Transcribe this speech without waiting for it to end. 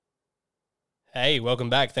Hey, welcome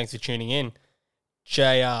back. Thanks for tuning in.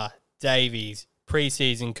 JR, Davies,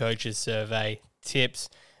 preseason coaches survey, tips,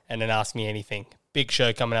 and then Ask Me Anything. Big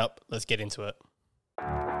show coming up. Let's get into it.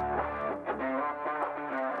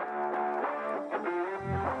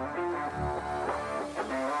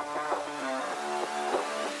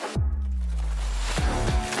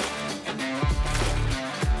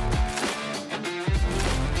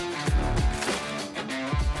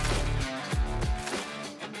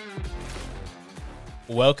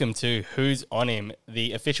 Welcome to Who's On Him,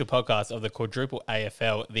 the official podcast of the quadruple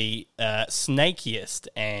AFL, the snakiest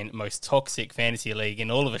and most toxic fantasy league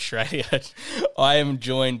in all of Australia. I am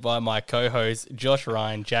joined by my co-host, Josh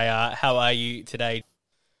Ryan. JR, how are you today?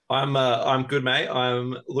 I'm good, mate.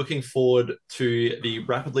 I'm looking forward to the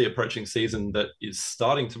rapidly approaching season that is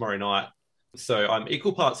starting tomorrow night. So I'm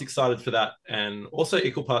equal parts excited for that and also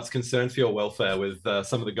equal parts concerned for your welfare with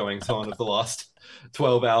some of the goings on of the last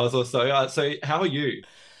 12 hours or so. So how are you,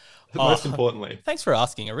 most importantly? Thanks for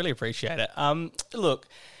asking. I really appreciate it. Look,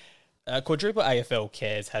 quadruple AFL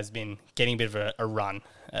Cares has been getting a bit of a run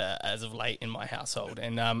as of late in my household,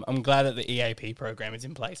 and I'm glad that the EAP program is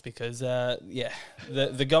in place because,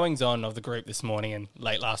 the goings-on of the group this morning and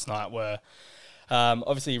late last night were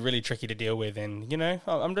obviously really tricky to deal with, and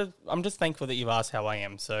I'm just thankful that you've asked how I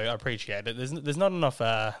am, so I appreciate it. There's not enough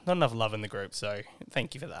love in the group, so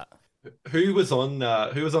thank you for that. Who was on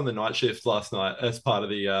the night shift last night as part of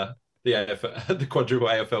the AFL, the quadruple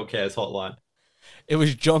AFL Cares hotline? It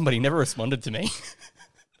was John, but he never responded to me.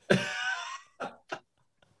 That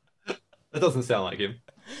doesn't sound like him.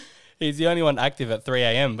 He's the only one active at 3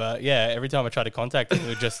 a.m. But yeah, every time I tried to contact him,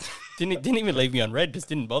 it just didn't even leave me on red. Just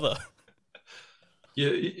didn't bother.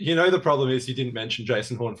 You know the problem is you didn't mention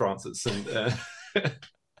Jason Horne-Francis and.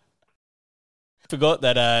 Forgot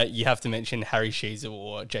that you have to mention Harry Sheezer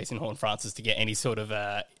or Jason Horne-Francis to get any sort of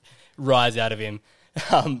rise out of him.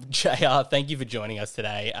 JR, thank you for joining us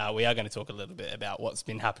today. We are going to talk a little bit about what's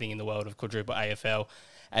been happening in the world of quadruple AFL.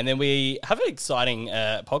 And then we have an exciting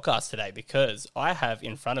podcast today because I have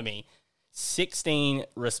in front of me 16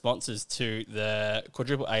 responses to the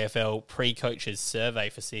quadruple AFL pre-coaches survey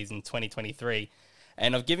for season 2023.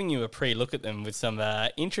 And I've given you a pre-look at them with some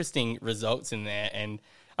interesting results in there. And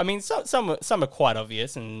I mean, some are quite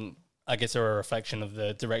obvious and I guess are a reflection of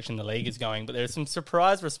the direction the league is going. But there are some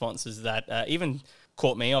surprise responses that even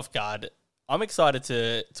caught me off guard. I'm excited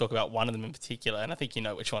to talk about one of them in particular, and I think you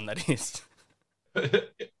know which one that is.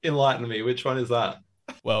 Enlighten me. Which one is that?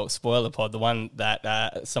 Well, spoiler pod, the one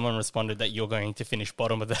that someone responded that you're going to finish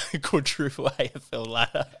bottom of the quadruple AFL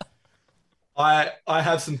ladder. I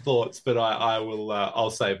have some thoughts, but I will I'll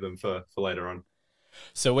save them for later on.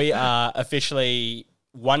 So we are officially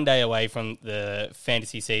one day away from the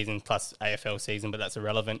fantasy season plus AFL season, but that's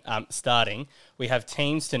irrelevant. Starting, we have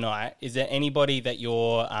teams tonight. Is there anybody that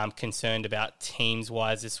you're concerned about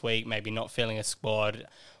teams-wise this week, maybe not filling a squad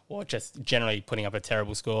or just generally putting up a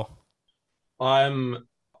terrible score? I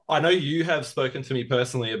know you have spoken to me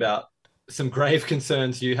personally about some grave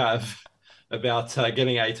concerns you have about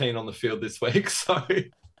getting 18 on the field this week. So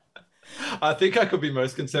I think I could be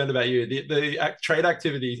most concerned about you. The trade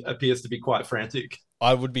activity appears to be quite frantic.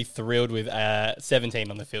 I would be thrilled with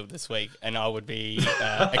 17 on the field this week, and I would be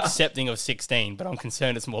accepting of 16, but I'm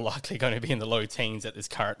concerned it's more likely going to be in the low teens at this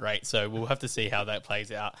current rate. So we'll have to see how that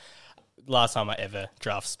plays out. Last time I ever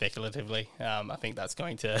draft speculatively. I think that's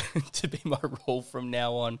going to be my role from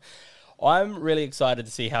now on. I'm really excited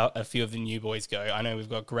to see how a few of the new boys go. I know we've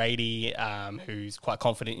got Grady, who's quite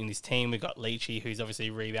confident in his team. We've got Leachy, who's obviously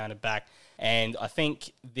rebounded back. And I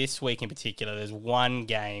think this week in particular, there's one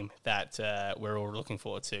game that we're all looking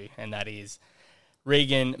forward to, and that is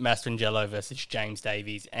Regan Mastrangelo versus James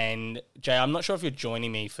Davies. And Jay, I'm not sure if you're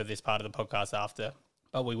joining me for this part of the podcast after,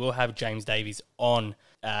 but we will have James Davies on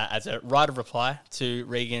as a right of reply to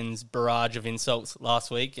Regan's barrage of insults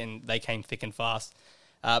last week, and they came thick and fast.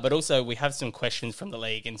 But also, we have some questions from the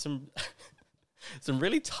league and some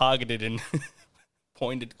really targeted and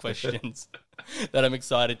pointed questions that I'm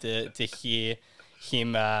excited to hear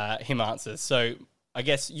him answer. So I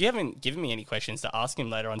guess you haven't given me any questions to ask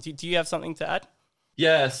him later on. Do you have something to add?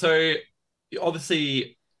 Yeah, so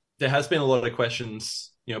obviously there has been a lot of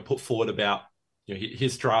questions, put forward about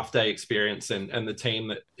his draft day experience and the team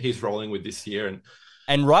that he's rolling with this year,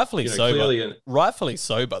 and rightfully so. Clearly, rightfully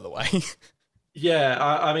so, by the way. Yeah,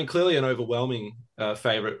 I mean, clearly an overwhelming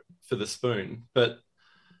favourite for the Spoon. But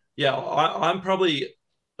yeah, I'm probably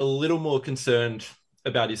a little more concerned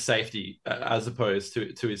about his safety as opposed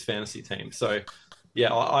to his fantasy team. So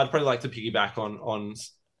yeah, I'd probably like to piggyback on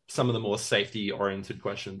some of the more safety-oriented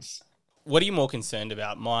questions. What are you more concerned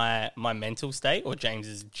about, my mental state or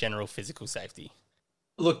James's general physical safety?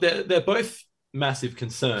 Look, they're both massive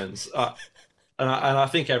concerns, and I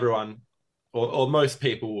think everyone or most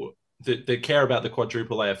people that care about the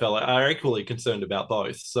quadruple AFL are equally concerned about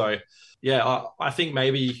both. So, yeah, I think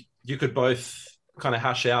maybe you could both kind of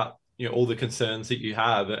hash out all the concerns that you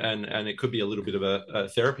have, and it could be a little bit of a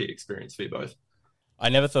therapy experience for you both. I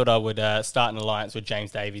never thought I would start an alliance with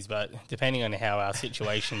James Davies, but depending on how our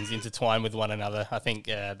situations intertwine with one another, I think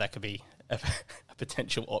that could be a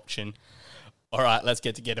potential option. All right, let's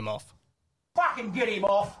get him off. Fucking get him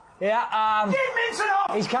off. Yeah, Get Minson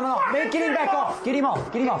off. he's coming off. Fucking Get him back off. Get him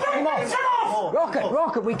off. Get him off. Get him Minson off. off.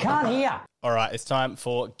 Rocket, we can't hear. All right, it's time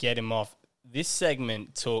for Get Him Off. This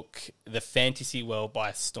segment took the fantasy world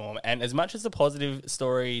by storm, and as much as the positive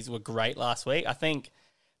stories were great last week, I think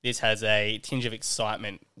this has a tinge of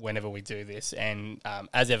excitement whenever we do this, and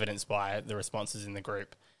as evidenced by the responses in the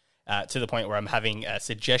group, to the point where I'm having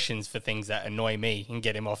suggestions for things that annoy me and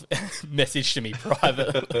Get Him Off message to me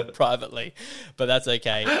privately, but that's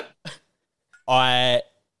okay. I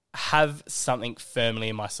have something firmly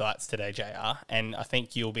in my sights today, JR, and I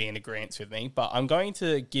think you'll be in agreement with me, but I'm going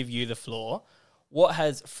to give you the floor. What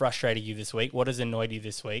has frustrated you this week? What has annoyed you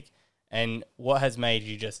this week? And what has made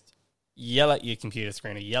you just yell at your computer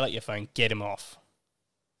screen or yell at your phone, get him off?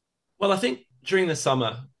 Well, I think during the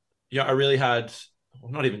summer, I really had,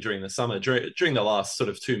 well, not even during the summer, during the last sort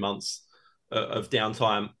of 2 months of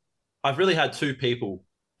downtime, I've really had two people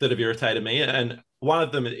that have irritated me, and one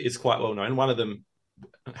of them is quite well known. One of them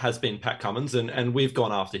has been Pat Cummins, and we've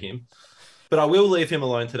gone after him. But I will leave him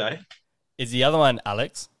alone today. Is the other one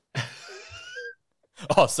Alex?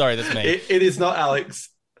 Oh, sorry, that's me. It is not Alex,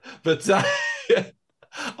 but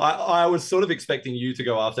I was sort of expecting you to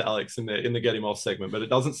go after Alex in the Get Him Off segment, but it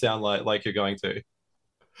doesn't sound like you're going to.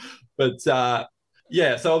 But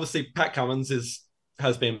yeah, so obviously Pat Cummins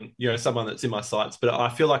has been someone that's in my sights, but I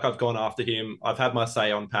feel like I've gone after him. I've had my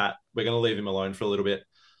say on Pat. We're going to leave him alone for a little bit.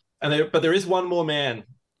 But there is one more man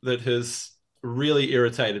that has really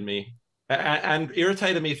irritated me and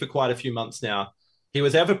irritated me for quite a few months now. He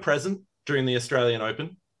was ever present during the Australian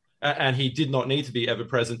Open, and he did not need to be ever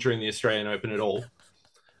present during the Australian Open at all.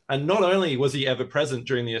 And not only was he ever present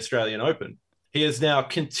during the Australian Open, he has now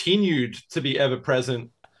continued to be ever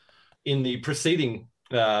present in the preceding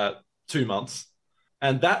 2 months.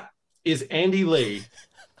 And that is Andy Lee,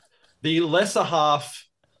 the lesser half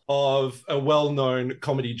of a well-known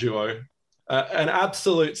comedy duo, an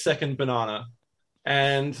absolute second banana.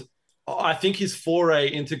 And I think his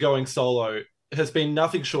foray into going solo has been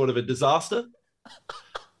nothing short of a disaster.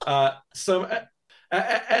 So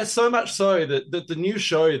much so that the new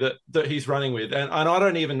show that he's running with, and I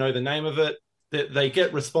don't even know the name of it, that they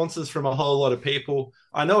get responses from a whole lot of people.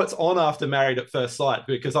 I know it's on after Married at First Sight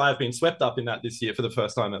because I have been swept up in that this year for the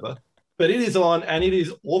first time ever. But it is on, and it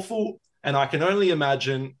is awful. And I can only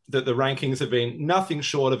imagine that the rankings have been nothing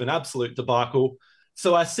short of an absolute debacle.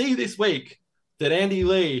 So I see this week that Andy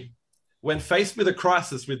Lee, when faced with a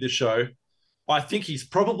crisis with this show, I think he's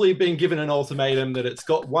probably been given an ultimatum that it's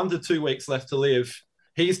got 1 to 2 weeks left to live.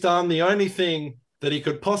 He's done the only thing that he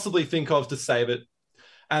could possibly think of to save it,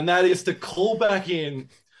 and that is to call back in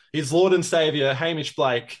his Lord and Savior, Hamish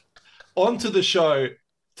Blake, onto the show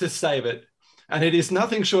to save it. And it is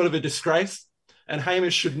nothing short of a disgrace, and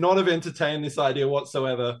Hamish should not have entertained this idea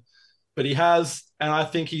whatsoever, but he has, and I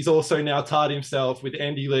think he's also now tarred himself with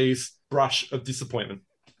Andy Lee's brush of disappointment.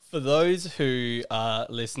 For those who are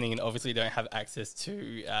listening and obviously don't have access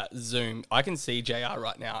to Zoom, I can see JR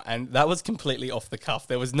right now, and that was completely off the cuff.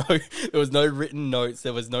 There was no written notes.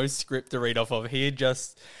 There was no script to read off of. He's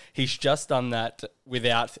just done that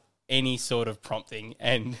without any sort of prompting,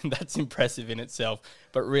 and that's impressive in itself,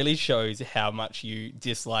 but really shows how much you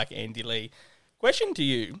dislike Andy Lee. Question to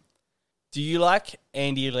you. Do you like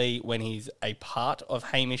Andy Lee when he's a part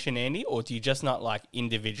of Hamish and Andy, or do you just not like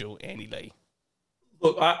individual Andy Lee?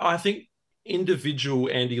 Look, I think individual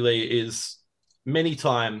Andy Lee is many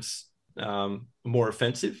times more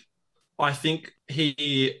offensive. I think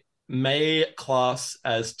he may class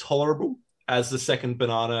as tolerable as the second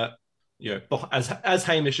banana, as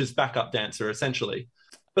Hamish's backup dancer, essentially.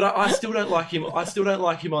 But I still don't like him. I still don't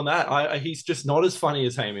like him on that. He's just not as funny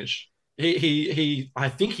as Hamish. I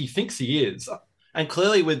think he thinks he is. And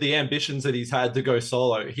clearly with the ambitions that he's had to go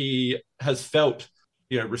solo, he has felt,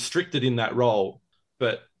 restricted in that role.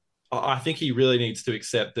 But I think he really needs to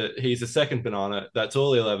accept that he's a second banana. That's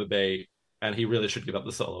all he'll ever be. And he really should give up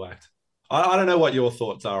the solo act. I don't know what your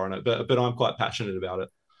thoughts are on it, but I'm quite passionate about it.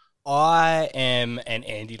 I am an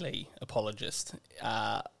Andy Lee apologist.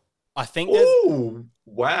 I think Ooh,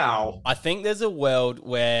 wow. I think there's a world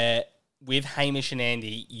where with Hamish and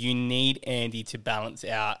Andy, you need Andy to balance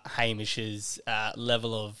out Hamish's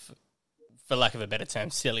level of, for lack of a better term,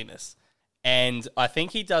 silliness. And I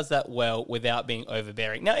think he does that well without being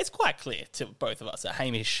overbearing. Now, it's quite clear to both of us that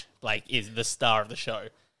Hamish Blake is the star of the show.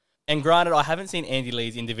 And granted, I haven't seen Andy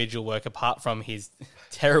Lee's individual work apart from his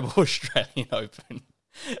terrible Australian Open.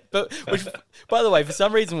 But which, by the way, for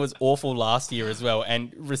some reason was awful last year as well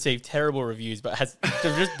and received terrible reviews, but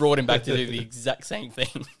they've just brought him back to do the exact same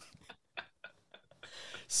thing.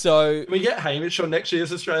 So can we get Hamish on next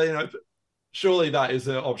year's Australian Open? Surely that is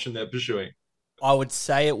an option they're pursuing. I would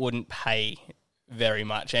say it wouldn't pay very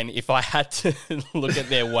much. And if I had to look at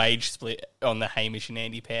their wage split on the Hamish and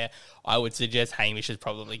Andy pair, I would suggest Hamish is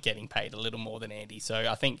probably getting paid a little more than Andy. So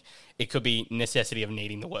I think it could be necessity of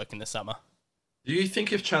needing the work in the summer. Do you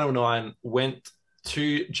think if Channel 9 went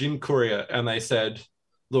to Jim Courier and they said,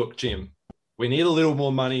 look, Jim, we need a little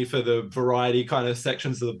more money for the variety kind of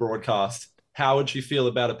sections of the broadcast. How would you feel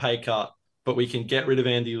about a pay cut, but we can get rid of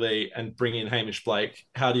Andy Lee and bring in Hamish Blake?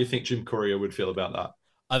 How do you think Jim Courier would feel about that?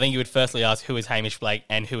 I think you would firstly ask who is Hamish Blake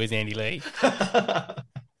and who is Andy Lee.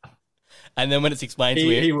 And then when it's explained to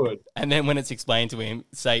him, he would. And then when it's explained to him,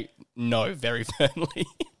 say no very firmly.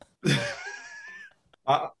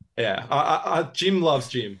 Jim loves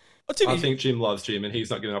Jim. Well, I think Jim loves Jim, and he's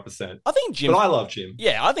not giving up a cent. I think Jim, but I love Jim.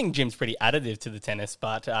 Yeah, I think Jim's pretty additive to the tennis,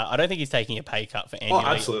 but I don't think he's taking a pay cut for Andy Lee.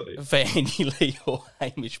 Absolutely. For Andy Lee or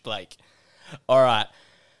Hamish Blake. All right.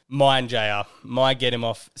 Mine, JR, my Get Him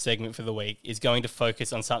Off segment for the week is going to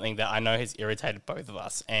focus on something that I know has irritated both of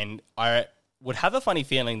us. And I would have a funny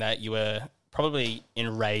feeling that you were probably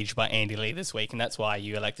enraged by Andy Lee this week, and that's why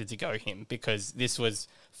you elected to go him, because this was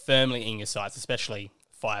firmly in your sights, especially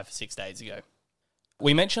 5-6 days ago.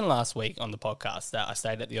 We mentioned last week on the podcast that I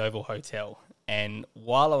stayed at the Oval Hotel, and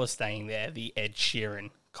while I was staying there, the Ed Sheeran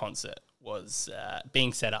concert was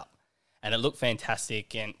being set up. And it looked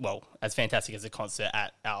fantastic, and, well, as fantastic as a concert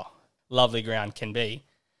at our lovely ground can be.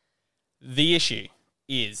 The issue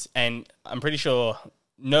is, and I'm pretty sure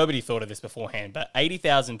nobody thought of this beforehand, but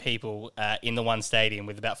 80,000 people in the one stadium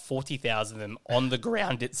with about 40,000 of them on the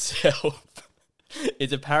ground itself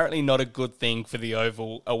is apparently not a good thing for the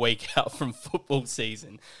Oval a week out from football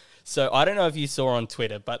season. So I don't know if you saw on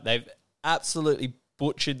Twitter, but they've absolutely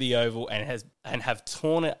butchered the Oval and have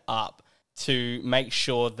torn it up to make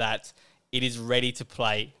sure that it is ready to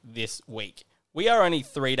play this week. We are only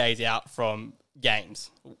 3 days out from games.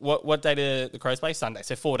 What day do the Crows play? Sunday.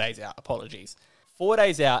 So 4 days out. Apologies. 4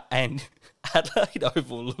 days out, and Adelaide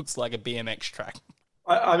Oval looks like a BMX track.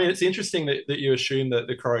 I mean, it's interesting that you assume that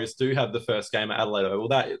the Crows do have the first game at Adelaide Oval.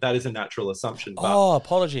 That is a natural assumption. But,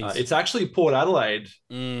 apologies. It's actually Port Adelaide.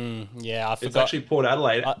 Yeah, I forgot. It's actually Port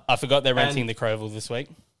Adelaide. I forgot they're renting the Crowville this week.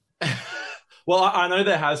 Well, I know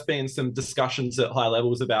there has been some discussions at high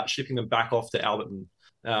levels about shipping them back off to Alberton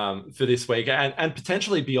for this week and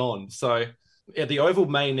potentially beyond. So the Oval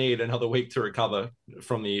may need another week to recover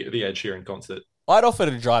from the Ed Sheeran concert. I'd offer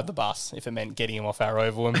to drive the bus if it meant getting them off our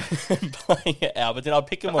Oval and playing at Alberton. I'd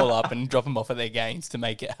pick them all up and drop them off at their games to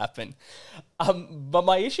make it happen. But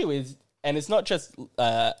my issue is, and it's not just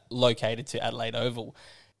located to Adelaide Oval,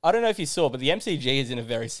 I don't know if you saw, but the MCG is in a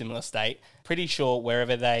very similar state. Pretty sure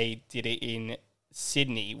wherever they did it in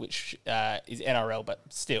Sydney, which is NRL, but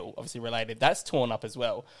still obviously related, that's torn up as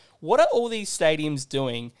well. What are all these stadiums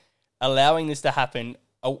doing, allowing this to happen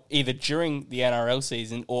either during the NRL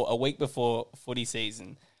season or a week before footy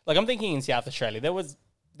season? Like, I'm thinking in South Australia,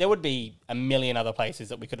 there would be a million other places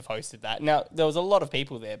that we could have hosted that. Now, there was a lot of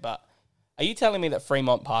people there, but are you telling me that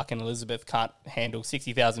Fremont Park and Elizabeth can't handle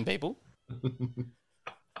 60,000 people?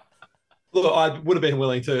 Look, I would have been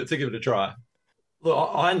willing to give it a try.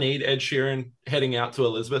 Look, I need Ed Sheeran heading out to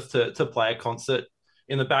Elizabeth to play a concert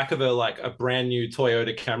in the back of a brand new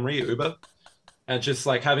Toyota Camry Uber, and just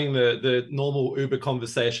like having the normal Uber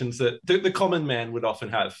conversations that the common man would often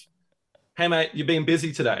have. Hey mate, you've been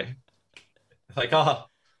busy today. Like, oh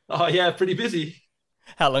yeah, pretty busy.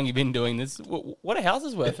 How long you been doing this? What are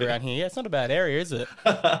houses worth around here? Yeah, it's not a bad area, is it?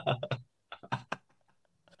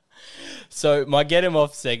 So my Get Him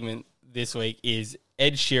Off segment this week is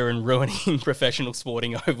Ed Sheeran ruining professional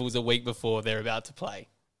sporting ovals a week before they're about to play.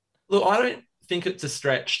 Look, I don't think it's a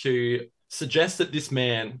stretch to suggest that this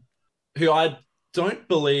man, who I don't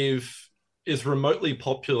believe is remotely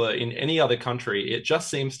popular in any other country, it just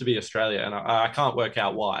seems to be Australia, and I can't work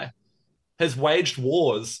out why, has waged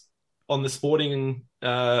wars on the sporting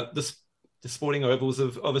ovals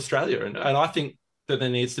of Australia. And I think that there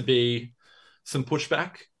needs to be some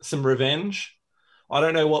pushback, some revenge. I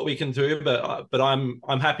don't know what we can do, but I'm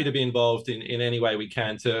happy to be involved in any way we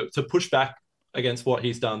can to push back against what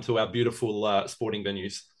he's done to our beautiful sporting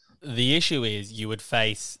venues. The issue is you would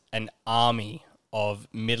face an army of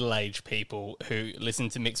middle-aged people who listen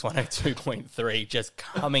to Mix 102.3 just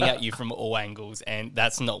coming at you from all angles, and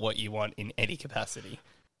that's not what you want in any capacity.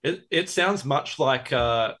 It sounds much like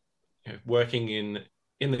working in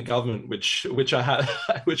the government, which I have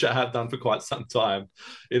which I have done for quite some time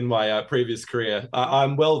in my previous career.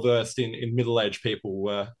 I'm well versed in middle-aged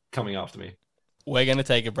people coming after me. We're going to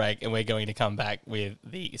take a break, and we're going to come back with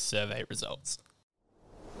the survey results.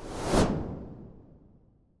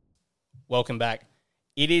 Welcome back.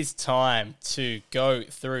 It is time to go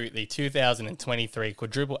through the 2023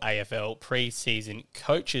 Quadruple AFL preseason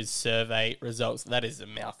coaches survey results. That is a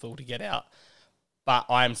mouthful to get out, but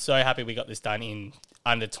I'm so happy we got this done in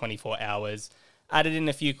under 24 hours. Added in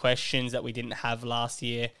a few questions that we didn't have last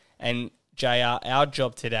year, and JR, our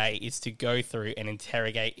job today is to go through and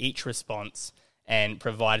interrogate each response and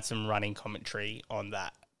provide some running commentary on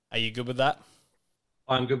that. Are you good with that?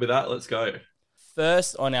 I'm good with that. Let's go.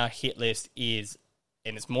 First on our hit list is,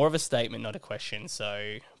 and it's more of a statement, not a question,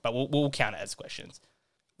 but we'll count it as questions.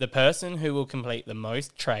 The person who will complete the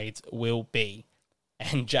most trades will be,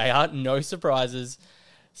 and JR, no surprises,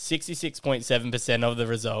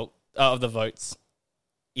 66.7% of the votes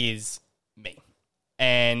is me.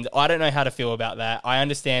 And I don't know how to feel about that. I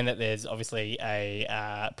understand that there's obviously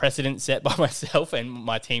a precedent set by myself, and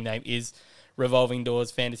my team name is Revolving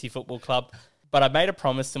Doors Fantasy Football Club. But I made a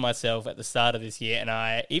promise to myself at the start of this year, and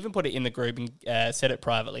I even put it in the group and said it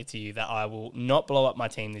privately to you, that I will not blow up my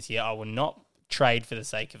team this year. I will not trade for the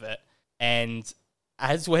sake of it. And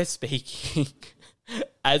as we're speaking,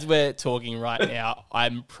 as we're talking right now,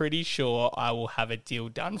 I'm pretty sure I will have a deal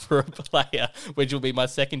done for a player, which will be my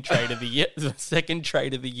second trade of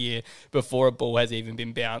the year, before a ball has even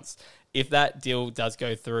been bounced. If that deal does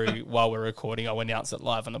go through while we're recording, I'll announce it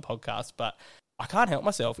live on the podcast. But I can't help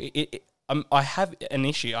myself. I have an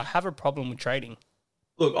issue. I have a problem with trading.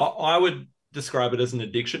 Look, I would describe it as an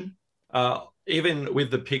addiction. Even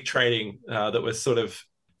with the pick trading that was sort of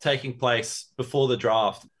taking place before the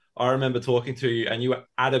draft, I remember talking to you and you were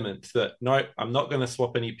adamant that, no, I'm not going to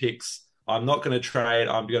swap any picks. I'm not going to trade.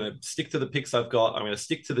 I'm going to stick to the picks I've got. I'm going to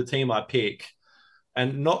stick to the team I pick.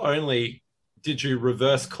 And not only did you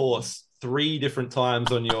reverse course 3 different times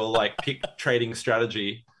on your pick trading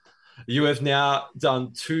strategy, you have now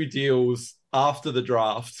done 2 deals after the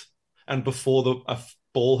draft and before a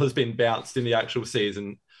ball has been bounced in the actual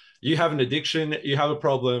season. You have an addiction. You have a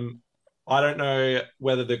problem. I don't know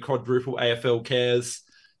whether the Quadruple AFL cares,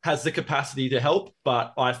 has the capacity to help,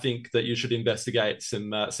 but I think that you should investigate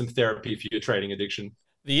some therapy for your trading addiction.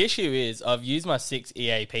 The issue is I've used my 6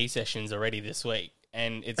 EAP sessions already this week,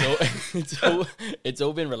 and it's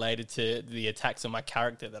all been related to the attacks on my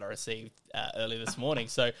character that I received early this morning.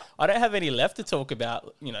 So I don't have any left to talk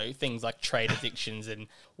about, things like trade addictions and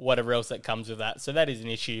whatever else that comes with that. So that is an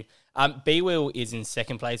issue. B-Will is in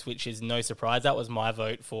second place, which is no surprise. That was my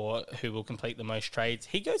vote for who will complete the most trades.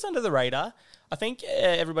 He goes under the radar. I think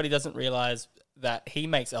everybody doesn't realize that he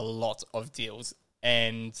makes a lot of deals,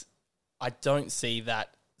 and I don't see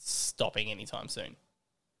that stopping anytime soon.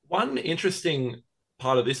 One interesting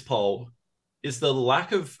part of this poll is the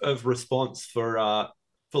lack of response for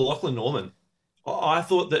Lachlan Norman. I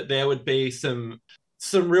thought that there would be some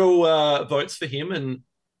real votes for him, and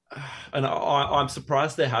I'm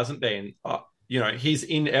surprised there hasn't been. He's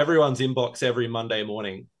in everyone's inbox every Monday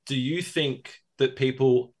morning. Do you think that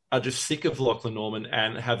people are just sick of Lachlan Norman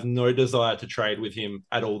and have no desire to trade with him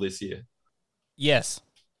at all this year? Yes.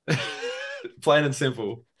 Plain and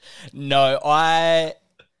simple. No, I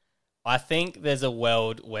think there's a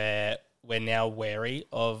world where we're now wary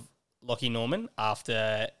of Lachie Norman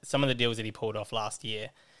after some of the deals that he pulled off last year.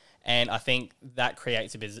 And I think that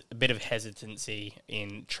creates a bit of hesitancy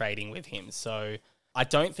in trading with him. So I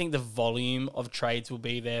don't think the volume of trades will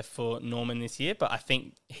be there for Norman this year, but I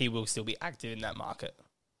think he will still be active in that market.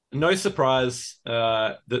 No surprise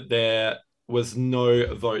that there was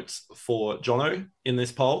no votes for Jono in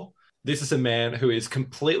this poll. This is a man who is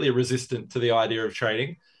completely resistant to the idea of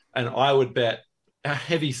trading, and I would bet a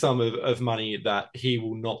heavy sum of money that he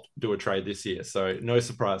will not do a trade this year. So no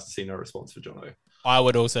surprise to see no response for Jono. I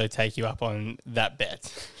would also take you up on that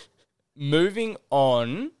bet. Moving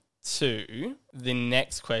on to the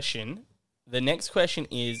next question. The next question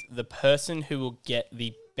is the person who will get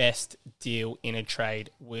the best deal in a trade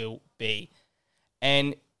will be.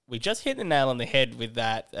 And we just hit the nail on the head with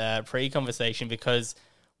that pre-conversation, because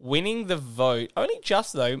winning the vote, only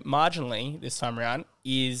just though, marginally this time around,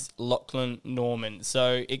 is Lachlan Norman.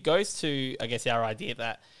 So it goes to, I guess, our idea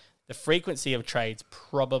that the frequency of trades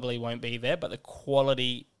probably won't be there, but the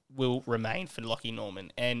quality will remain for Lachie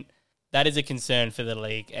Norman. And that is a concern for the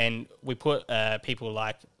league. And we put people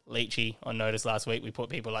like Leachy on notice last week. We put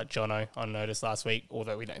people like Jono on notice last week,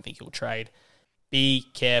 although we don't think he'll trade. Be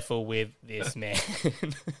careful with this man.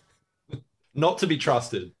 Not to be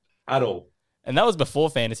trusted at all. And that was before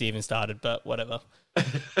fantasy even started, but whatever.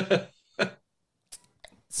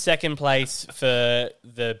 Second place for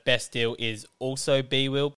the best deal is also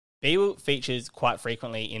B-Will. B-Will features quite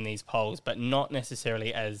frequently in these polls, but not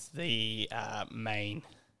necessarily as the main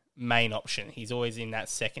option. He's always in that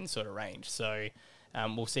second sort of range. So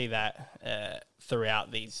we'll see that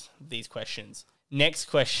throughout these questions. Next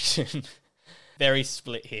question, very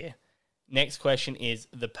split here. Next question is,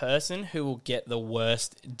 the person who will get the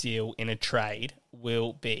worst deal in a trade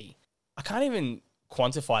will be... I can't even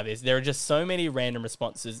quantify this. There are just so many random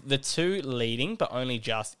responses. The two leading, but only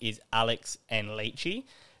just, is Alex and Leachy.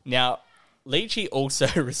 Now, Leachy also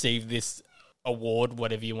received this award,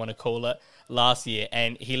 whatever you want to call it, last year,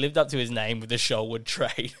 and he lived up to his name with the Shoalwood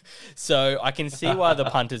trade. So I can see why the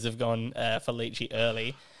punters have gone for Leachy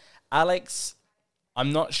early. Alex,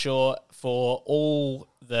 I'm not sure. For all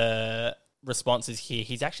the responses here,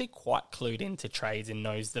 he's actually quite clued into trades and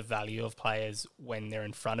knows the value of players when they're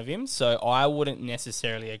in front of him. So I wouldn't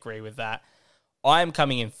necessarily agree with that. I am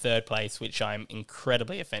coming in third place, which I'm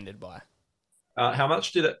incredibly offended by. How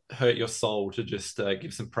much did it hurt your soul to just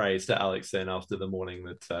give some praise to Alex then after the morning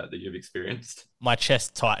that you've experienced? My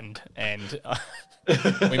chest tightened, and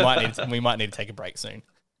we might need to take a break soon.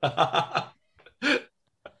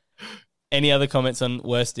 Any other comments on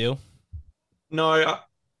worst deal? No,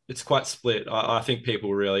 it's quite split. I think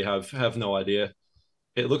people really have no idea.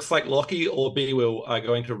 It looks like Lockie or B-Will are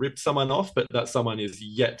going to rip someone off, but that someone is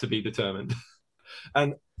yet to be determined.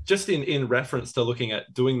 And just in reference to looking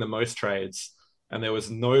at doing the most trades, and there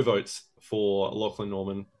was no votes for Lachlan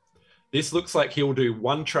Norman, this looks like he'll do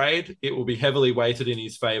one trade. It will be heavily weighted in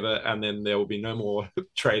his favour, and then there will be no more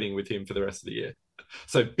trading with him for the rest of the year.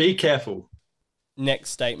 So be careful. Next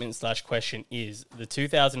statement / question is, the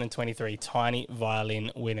 2023 Tiny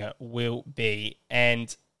Violin winner will be,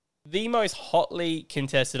 and the most hotly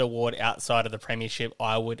contested award outside of the Premiership,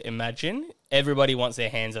 I would imagine. Everybody wants their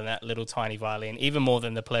hands on that little tiny violin, even more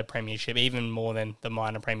than the Pleb Premiership, even more than the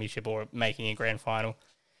Minor Premiership or making a grand final.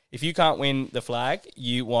 If you can't win the flag,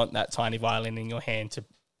 you want that tiny violin in your hand to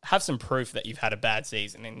have some proof that you've had a bad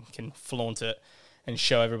season and can flaunt it and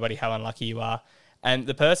show everybody how unlucky you are. And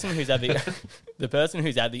the person who's had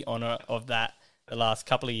the honour of that the last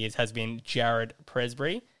couple of years has been Jared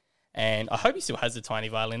Presbury. And I hope he still has the tiny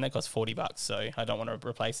violin. That costs $40, so I don't want to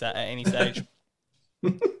replace that at any stage.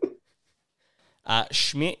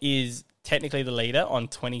 Schmidt is technically the leader on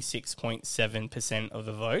 26.7% of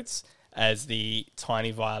the votes as the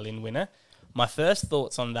tiny violin winner. My first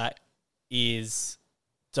thoughts on that is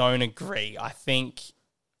don't agree. I think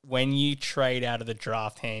when you trade out of the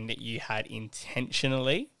draft hand that you had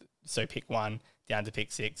intentionally, so pick 1 down to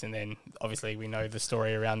pick 6, and then obviously we know the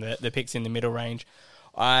story around the picks in the middle range,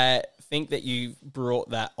 I think that you brought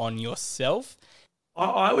that on yourself.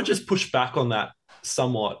 I would just push back on that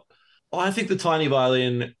somewhat. I think the tiny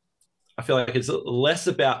violin, I feel like it's less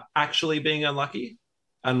about actually being unlucky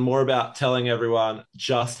and more about telling everyone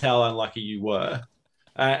just how unlucky you were.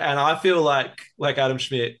 And I feel like Adam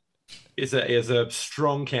Schmidt is a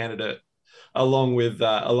strong candidate along with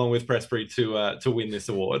Presbury to win this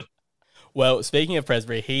award. Well, speaking of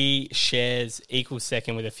Presbury, he shares equal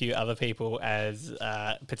second with a few other people as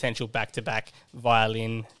potential back-to-back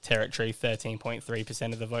violin territory,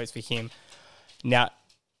 13.3% of the votes for him. Now,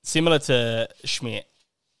 similar to Schmidt,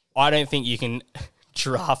 I don't think you can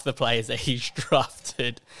draft the players that he's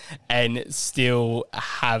drafted and still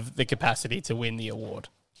have the capacity to win the award.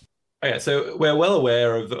 Okay, so we're well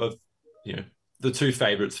aware of the two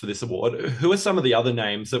favourites for this award. Who are some of the other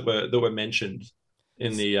names that were mentioned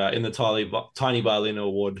in the Tiny Violin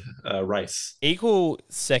Award race? Equal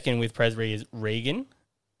second with Presbury is Regan.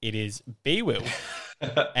 It is B-Will.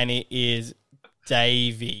 And it is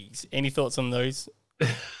Davies. Any thoughts on those?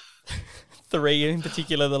 3 in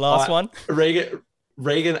particular, the last one?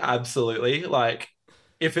 Regan, absolutely. Like,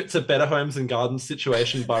 if it's a Better Homes and Gardens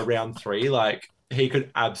situation by round 3, like, he could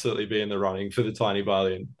absolutely be in the running for the Tiny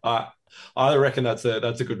Violin. I reckon that's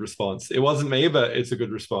a good response. It wasn't me, but it's a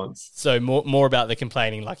good response. So more about the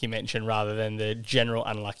complaining, like you mentioned, rather than the general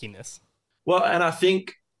unluckiness. Well, and I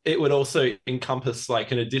think it would also encompass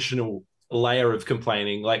like an additional layer of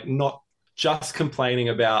complaining, like not just complaining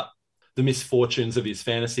about the misfortunes of his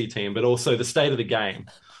fantasy team, but also the state of the game.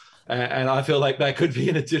 And I feel like that could be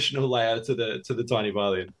an additional layer to the Tiny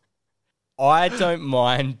Violin. I don't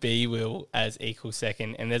mind B-Will as equal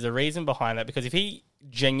second, and there's a reason behind that, because if he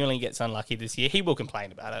genuinely gets unlucky this year, he will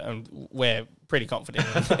complain about it, and we're pretty confident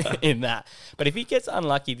in that. But if he gets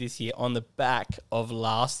unlucky this year on the back of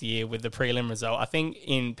last year with the prelim result, I think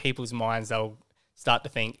in people's minds they'll start to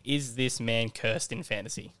think, is this man cursed in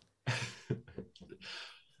fantasy?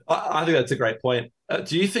 I think that's a great point.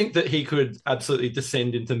 Do you think that he could absolutely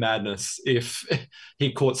descend into madness if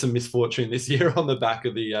he caught some misfortune this year on the back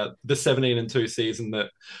of the 17-2 season that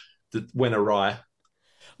went awry?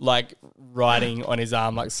 Like writing on his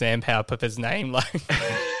arm like Sam Power Pippa's name like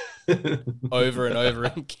over and over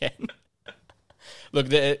again. Look,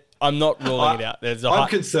 I'm not ruling it out. I'm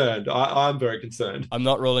concerned. I'm very concerned. I'm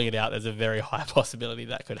not ruling it out. There's a very high possibility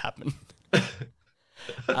that could happen.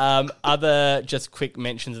 Other just quick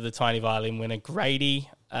mentions of the Tiny Violin winner. Grady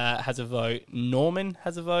has a vote. Norman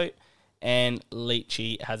has a vote. And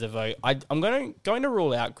Leachy has a vote. I'm going to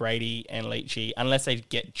rule out Grady and Leachy unless they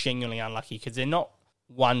get genuinely unlucky, because they're not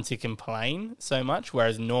one to complain so much,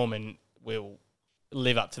 whereas Norman will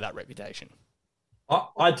live up to that reputation.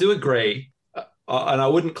 I do agree. And I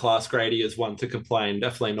wouldn't class Grady as one to complain,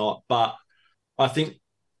 definitely not. But I think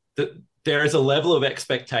that there is a level of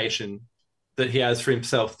expectation that he has for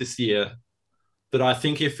himself this year that I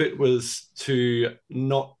think if it was to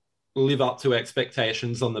not live up to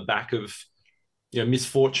expectations on the back of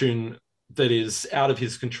misfortune that is out of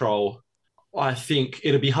his control, I think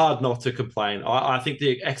it'd be hard not to complain. I think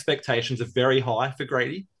the expectations are very high for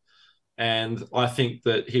Grady. And I think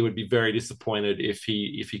that he would be very disappointed if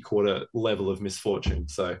he caught a level of misfortune.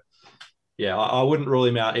 So, yeah, I wouldn't rule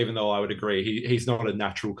him out, even though I would agree he's not a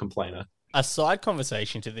natural complainer. A side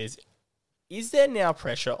conversation to this, is there now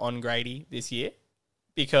pressure on Grady this year?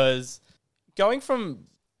 Because going from,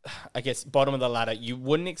 I guess, bottom of the ladder, you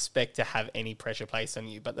wouldn't expect to have any pressure placed on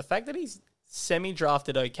you. But the fact that he's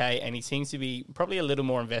semi-drafted okay and he seems to be probably a little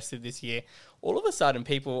more invested this year, all of a sudden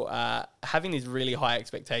people are having these really high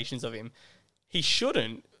expectations of him. He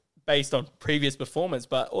shouldn't, based on previous performance,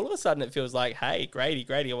 but all of a sudden it feels like, hey, Grady,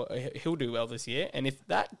 he'll do well this year. And if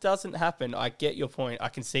that doesn't happen, I get your point. I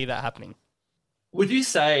can see that happening. Would you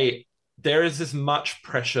say there is as much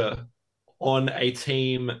pressure on a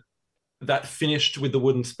team that finished with the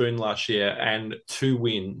wooden spoon last year and 2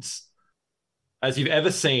 wins as you've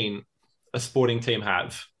ever seen a sporting team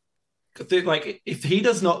have? Like, if he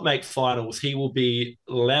does not make finals, he will be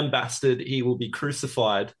lambasted. He will be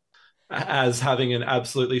crucified as having an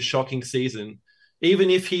absolutely shocking season, even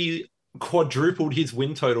if he quadrupled his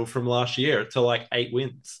win total from last year to like 8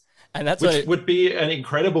 wins, and that's which would be an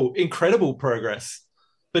incredible progress.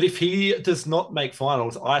 But if he does not make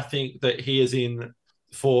finals, I think that he is in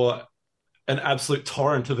for an absolute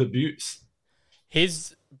torrent of abuse.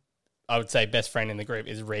 His, I would say, best friend in the group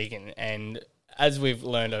is Regan, and as we've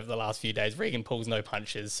learned over the last few days, Regan pulls no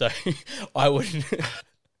punches. So I would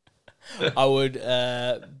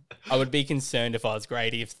be concerned if I was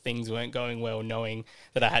Grady if things weren't going well, knowing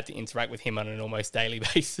that I had to interact with him on an almost daily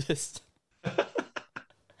basis.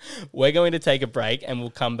 We're going to take a break and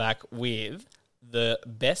we'll come back with the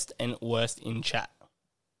best and worst in chat.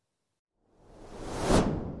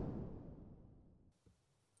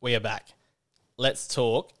 We are back. Let's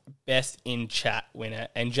talk best in chat winner.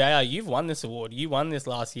 And JR, you've won this award. You won this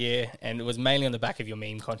last year, and it was mainly on the back of your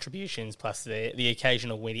meme contributions plus the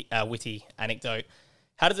occasional witty anecdote.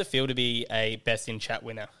 How does it feel to be a best in chat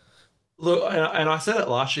winner? Look, and I said it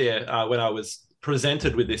last year when I was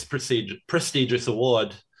presented with this prestigious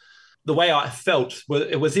award. The way I felt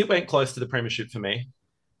was it went close to the premiership for me,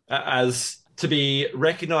 as to be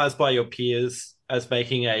recognised by your peers as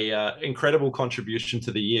making a incredible contribution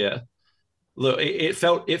to the year. Look, it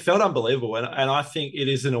felt unbelievable, and I think it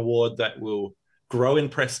is an award that will grow in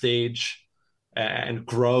prestige and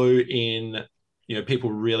grow in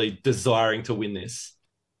people really desiring to win this.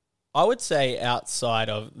 I would say outside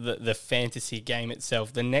of the fantasy game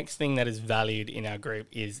itself, the next thing that is valued in our group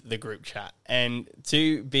is the group chat. And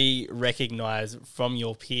to be recognised from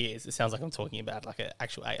your peers, it sounds like I'm talking about like an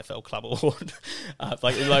actual AFL club award.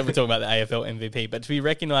 like we're talking about the AFL MVP, but to be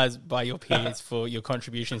recognised by your peers for your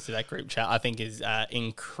contributions to that group chat, I think is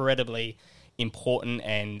incredibly important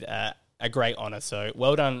and a great honour. So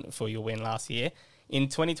well done for your win last year. In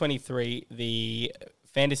 2023, the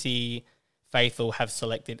fantasy faithful have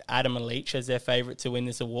selected Adam Leach as their favourite to win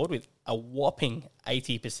this award with a whopping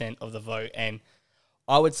 80% of the vote. And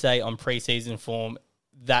I would say on pre-season form,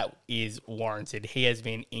 that is warranted. He has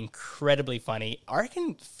been incredibly funny. I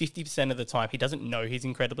reckon 50% of the time he doesn't know he's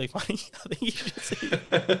incredibly funny.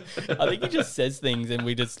 I think he just says things and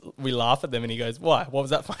we laugh at them and he goes, "Why? What was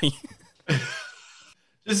that funny?"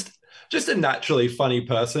 Just a naturally funny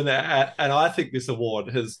person. And I think this award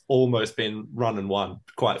has almost been run and won,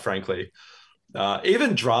 quite frankly.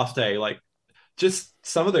 Even draft day, like just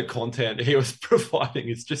some of the content he was providing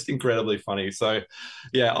is just incredibly funny. So,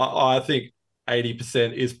 yeah, I think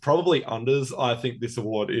 80% is probably unders. I think this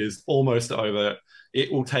award is almost over.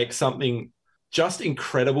 It will take something just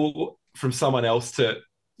incredible from someone else to,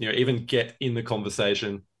 even get in the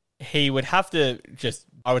conversation. He would have to just,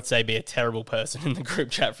 I would say, be a terrible person in the group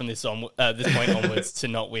chat from this point onwards to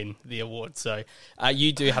not win the award. So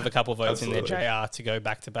you do have a couple of votes in there, JR, to go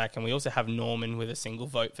back to back. And we also have Norman with a single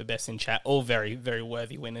vote for best in chat. All very, very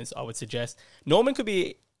worthy winners, I would suggest. Norman could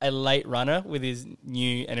be a late runner with his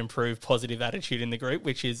new and improved positive attitude in the group,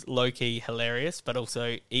 which is low-key hilarious, but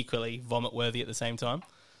also equally vomit-worthy at the same time.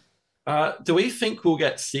 Do we think we'll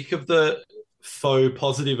get sick of the faux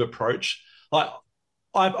positive approach? Like,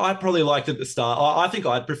 I probably liked it at the start. I think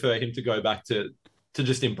I'd prefer him to go back to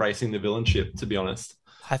just embracing the villainship, to be honest.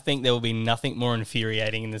 I think there will be nothing more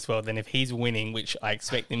infuriating in this world than if he's winning, which I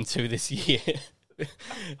expect him to this year,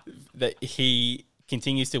 that he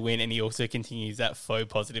continues to win and he also continues that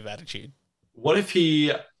faux positive attitude. What if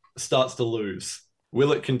he starts to lose?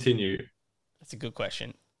 Will it continue? That's a good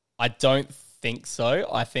question. I don't think so.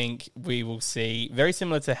 I think we will see, very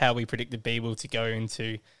similar to how we predicted Beeble to go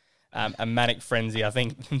into a manic frenzy. I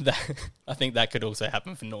think that could also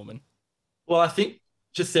happen for Norman. Well, I think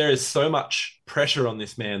just there is so much pressure on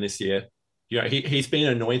this man this year. He's been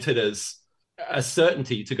anointed as a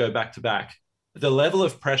certainty to go back to back. The level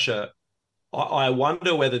of pressure, I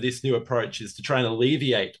wonder whether this new approach is to try and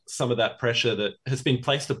alleviate some of that pressure that has been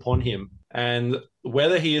placed upon him, and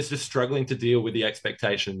whether he is just struggling to deal with the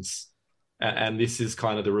expectations. And this is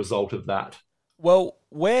kind of the result of that. Well,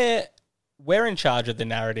 we're in charge of the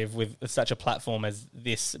narrative with such a platform as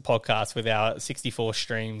this podcast with our 64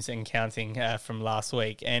 streams and counting from last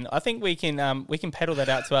week. And I think we can peddle that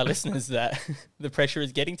out to our listeners that the pressure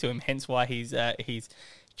is getting to him, hence why he's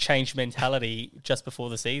changed mentality just before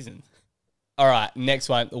the season. All right, next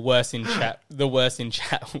one, the worst in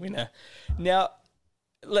chat winner. Now,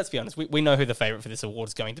 let's be honest, we know who the favourite for this award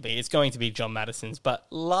is going to be. It's going to be John Madison's. But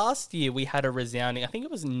last year we had a resounding, I think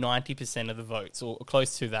it was 90% of the votes, or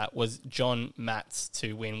close to that, was John Matts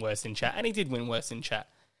to win worst in chat. And he did win worst in chat.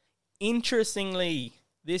 Interestingly,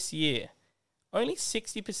 this year, only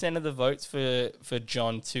 60% of the votes for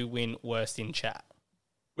John to win worst in chat.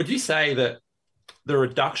 Would you say that the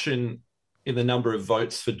reduction in the number of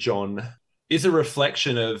votes for John is a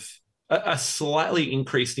reflection of a slightly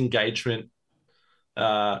increased engagement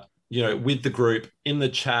with the group in the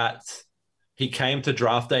chat? He came to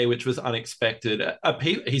draft day, which was unexpected.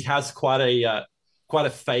 He has quite a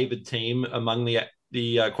favoured team among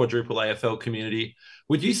the quadruple AFL community.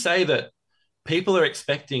 Would you say that people are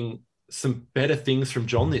expecting some better things from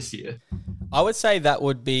John this year? I would say that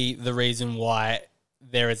would be the reason why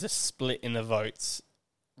there is a split in the votes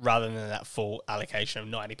rather than that full allocation of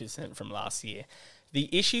 90% from last year. The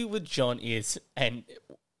issue with John is, and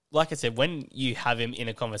like I said, when you have him in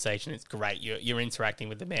a conversation, it's great. You're interacting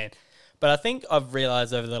with the man. But I think I've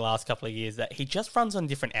realised over the last couple of years that he just runs on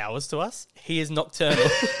different hours to us. He is nocturnal.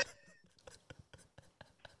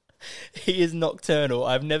 He is nocturnal.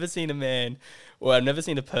 I've never seen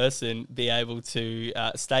a person be able to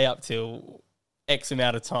stay up till X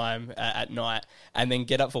amount of time at night and then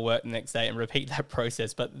get up for work the next day and repeat that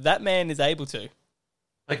process. But that man is able to.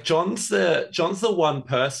 Like John's the one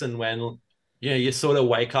person when you sort of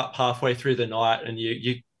wake up halfway through the night and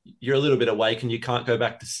you're a little bit awake and you can't go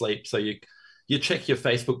back to sleep. So you check your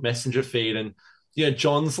Facebook Messenger feed and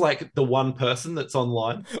John's like the one person that's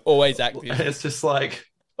online. Always active. And it's just like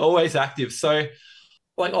always active. So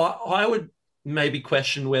like I would maybe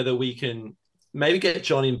question whether we can maybe get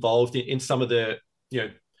John involved in some of the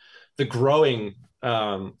the growing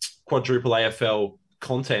quadruple AFL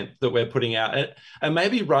content that we're putting out, and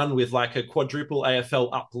maybe run with like a quadruple AFL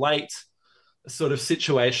up late sort of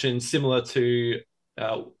situation similar to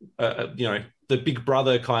the Big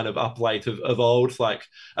Brother kind of up late of old, like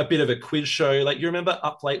a bit of a quiz show. Like you remember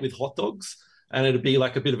Up Late with hot dogs, and it'd be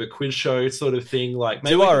like a bit of a quiz show sort of thing. Like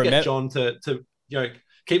maybe we could get John to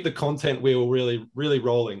keep the content wheel really, really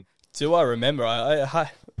rolling. Do I remember? I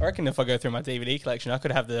reckon if I go through my DVD collection, I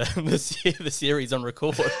could have the series on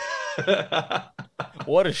record.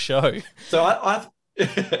 What a show! So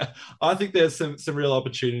I think there's some real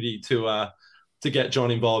opportunity to get John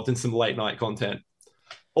involved in some late night content.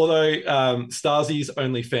 Although Starsy's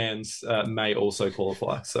OnlyFans may also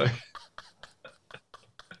qualify. So,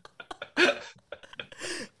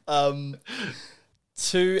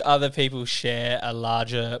 Two other people share a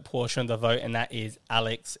larger portion of the vote, and that is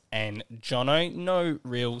Alex and Jono. No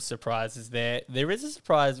real surprises there. There is a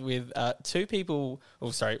surprise with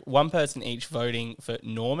one person each voting for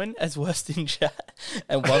Norman as worst in chat,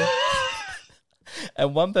 and one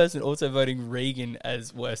and one person also voting Regan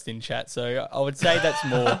as worst in chat. So I would say that's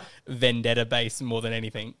more vendetta based more than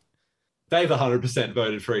anything. They've 100%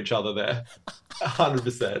 voted for each other there.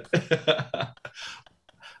 100%.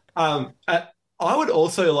 I would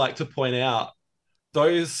also like to point out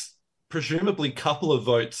those presumably couple of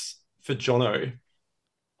votes for Jono.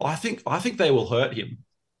 I think they will hurt him.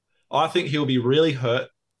 I think he'll be really hurt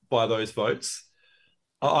by those votes.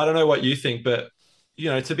 I don't know what you think, but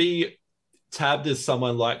to be tabbed as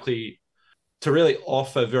someone likely to really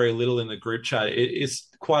offer very little in the group chat is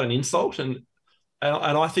quite an insult, and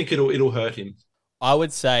I think it'll hurt him. I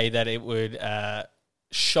would say that it would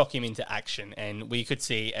shock him into action, and we could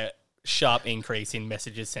see a sharp increase in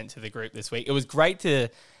messages sent to the group this week. It was great to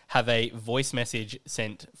have a voice message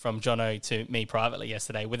sent from Jono to me privately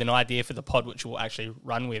yesterday with an idea for the pod, which we'll actually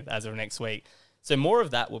run with as of next week. So more of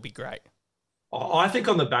that will be great. I think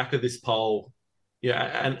on the back of this poll,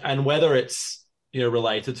 and whether it's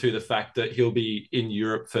related to the fact that he'll be in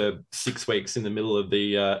Europe for 6 weeks in the middle of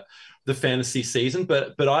the fantasy season,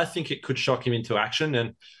 but I think it could shock him into action,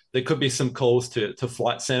 and there could be some calls to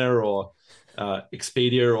Flight Centre or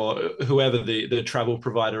Expedia or whoever the travel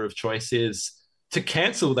provider of choice is to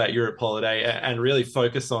cancel that Europe holiday and really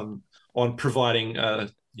focus on providing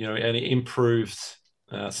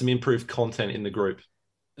some improved content in the group.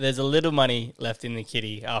 There's a little money left in the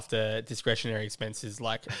kitty after discretionary expenses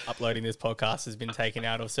like uploading this podcast has been taken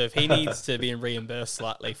out of. So if he needs to be reimbursed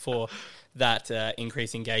slightly for that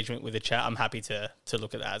increased engagement with the chat, I'm happy to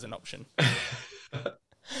look at that as an option.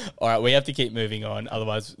 All right, we have to keep moving on.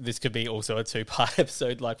 Otherwise, this could be also a 2-part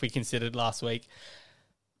episode like we considered last week.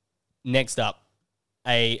 Next up,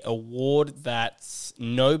 a award that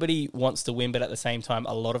nobody wants to win, but at the same time,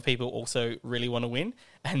 a lot of people also really want to win,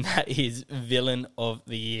 and that is Villain of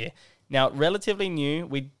the Year. Now, relatively new.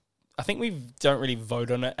 I think we don't really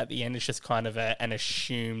vote on it at the end. It's just kind of an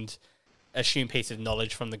assumed piece of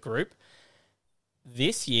knowledge from the group.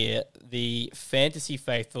 This year, the Fantasy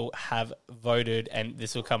Faithful have voted, and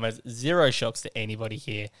this will come as zero shocks to anybody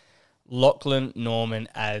here, Lachlan Norman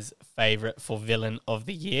as favourite for Villain of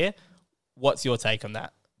the Year. What's your take on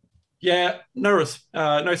that? Yeah, no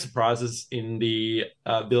surprises in the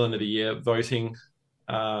Villain of the Year voting.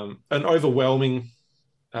 An overwhelming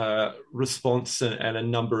response and a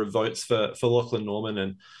number of votes for Lachlan Norman.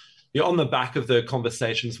 And on the back of the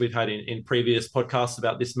conversations we've had in previous podcasts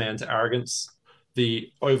about this man's arrogance,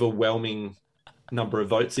 the overwhelming number of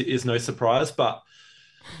votes is no surprise. But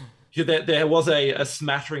there was a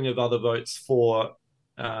smattering of other votes for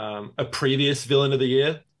a previous Villain of the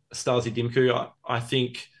Year, Stasi Dimku. I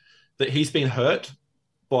think that he's been hurt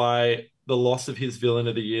by the loss of his Villain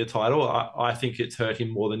of the Year title. I think it's hurt him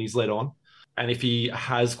more than he's let on. And if he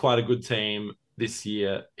has quite a good team this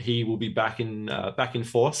year, he will be back in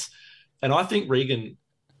force. And I think Regan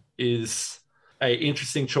is an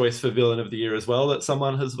interesting choice for Villain of the Year as well that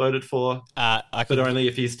someone has voted for, but only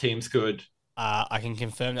if his team's good. I can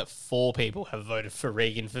confirm that 4 people have voted for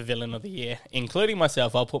Regan for Villain of the Year, including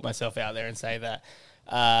myself. I'll put myself out there and say that.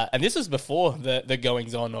 And this was before the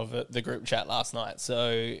goings-on of the group chat last night. So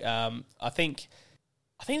I think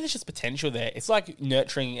there's just potential there. It's like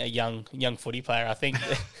nurturing a young footy player. I think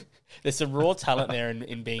there's some raw talent there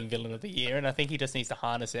in being Villain of the Year, and I think he just needs to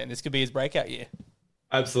harness it, and this could be his breakout year.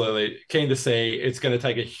 Absolutely. Keen to see. It's going to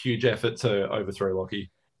take a huge effort to overthrow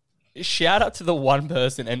Lockie. Shout out to the one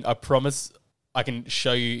person, and I promise I can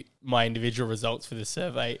show you my individual results for this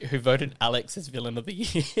survey, who voted Alex as Villain of the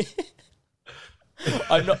Year.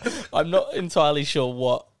 I'm not entirely sure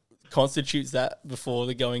what constitutes that before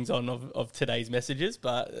the goings-on of today's messages,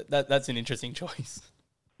 but that's an interesting choice.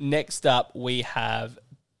 Next up, we have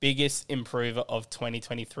biggest improver of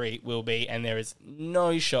 2023 will be, and there is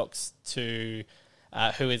no shocks to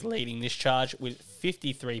who is leading this charge. With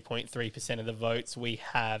 53.3% of the votes, we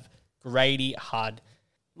have Grady Hudd.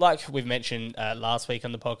 Like we've mentioned last week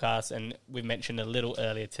on the podcast, and we've mentioned a little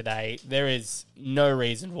earlier today, there is no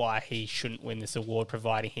reason why he shouldn't win this award,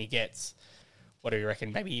 providing he gets, what do you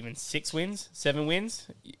reckon, maybe even 6 wins, 7 wins?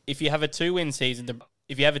 If you have a 2-win season,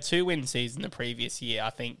 the previous year,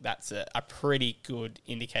 I think that's a pretty good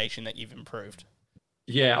indication that you've improved.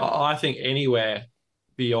 Yeah, I think anywhere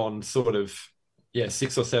beyond sort of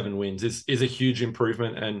 6 or 7 wins is a huge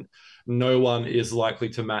improvement, and no one is likely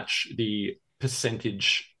to match the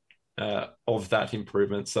percentage of that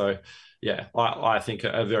improvement. So, I think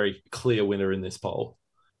a very clear winner in this poll.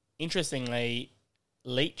 Interestingly,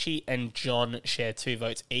 Leachy and John share 2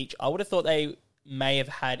 votes each. I would have thought they may have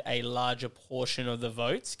had a larger portion of the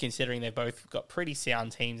votes, considering they both got pretty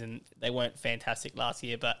sound teams and they weren't fantastic last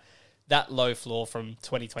year. But that low floor from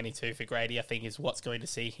 2022 for Grady, I think, is what's going to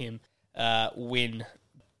see him win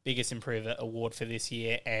Biggest Improver award for this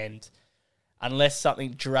year. And unless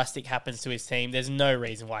something drastic happens to his team, there's no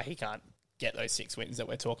reason why he can't get those 6 wins that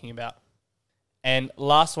we're talking about. And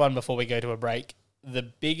last one before we go to a break, the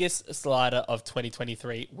biggest slider of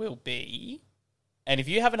 2023 will be... And if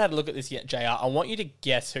you haven't had a look at this yet, JR, I want you to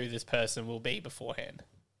guess who this person will be beforehand.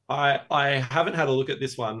 I haven't had a look at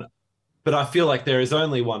this one, but I feel like there is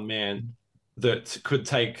only one man that could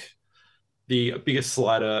take the biggest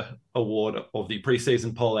slider award of the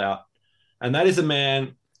preseason poll out. And that is a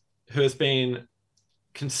man who has been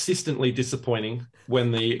consistently disappointing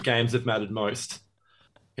when the games have mattered most.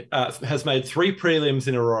 Has made 3 prelims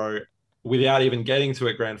in a row without even getting to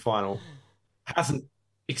a grand final. Hasn't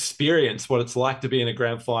experienced what it's like to be in a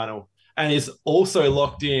grand final, and is also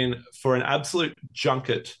locked in for an absolute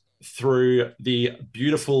junket through the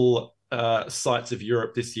beautiful sights of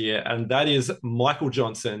Europe this year. And that is Michael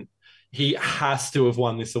Johnson. He has to have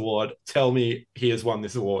won this award. Tell me he has won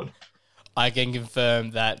this award. I can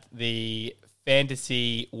confirm that the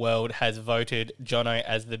fantasy world has voted Jono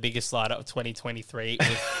as the biggest slider of 2023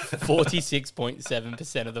 with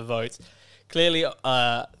 46.7% of the votes. Clearly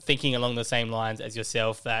thinking along the same lines as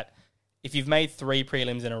yourself, that if you've made 3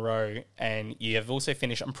 prelims in a row and you have also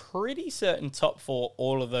finished, I'm pretty certain, top 4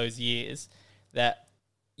 all of those years, that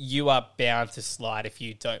you are bound to slide if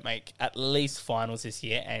you don't make at least finals this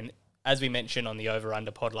year. And as we mentioned on the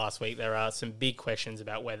Over-Under pod last week, there are some big questions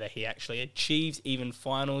about whether he actually achieves even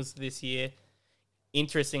finals this year.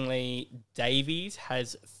 Interestingly, Davies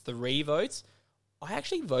has 3 votes. I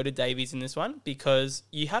actually voted Davies in this one because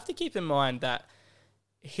you have to keep in mind that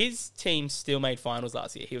his team still made finals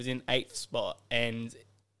last year. He was in 8th spot, and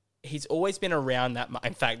he's always been around that.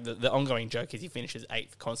 In fact, the ongoing joke is he finishes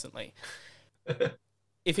 8th constantly.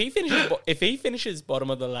 If he finishes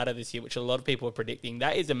bottom of the ladder this year, which a lot of people are predicting,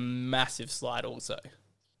 that is a massive slide also.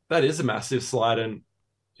 That is a massive slide, and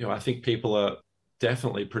I think people are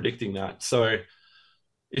definitely predicting that. So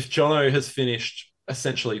if Jono has finished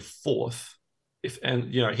essentially 4th,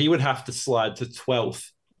 he would have to slide to 12th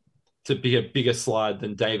to be a bigger slide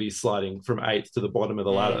than Davies sliding from 8th to the bottom of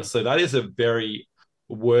the ladder. So that is a very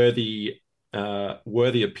worthy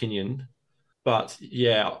opinion. But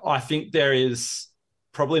yeah, I think there is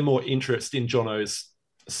probably more interest in Jono's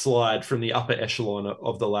slide from the upper echelon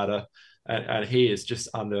of the ladder, and he is just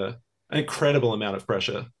under an incredible amount of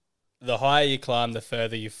pressure. The higher you climb, the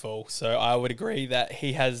further you fall. So I would agree that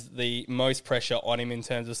he has the most pressure on him in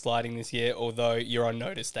terms of sliding this year, although you're on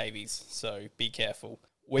notice, Davies, so be careful.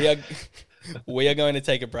 We are going to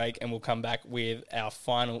take a break, and we'll come back with our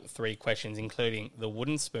final 3 questions, including the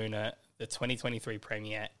Wooden Spooner, the 2023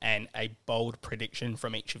 Premier, and a bold prediction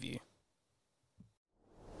from each of you.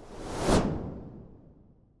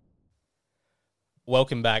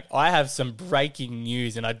 Welcome back. I have some breaking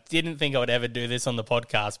news, and I didn't think I would ever do this on the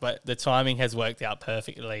podcast, but the timing has worked out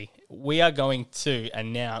perfectly. We are going to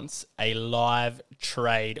announce a live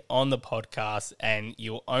trade on the podcast, and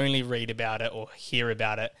you'll only read about it or hear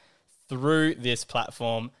about it through this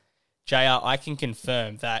platform. JR, I can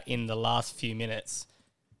confirm that in the last few minutes,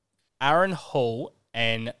 Aaron Hall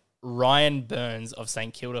and Ryan Burns of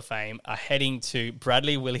St Kilda fame are heading to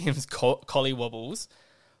Bradley Williams Collie Wobbles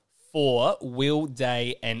for Will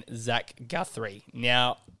Day and Zach Guthrie.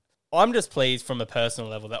 Now, I'm just pleased from a personal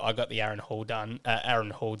level that I got the Aaron Hall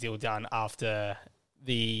deal done after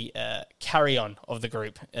the carry-on of the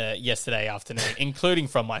group yesterday afternoon, including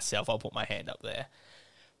from myself. I'll put my hand up there.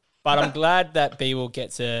 But I'm glad that B-Will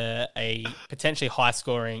gets a potentially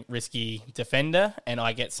high-scoring, risky defender, and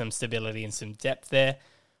I get some stability and some depth there.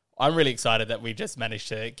 I'm really excited that we just managed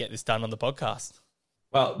to get this done on the podcast.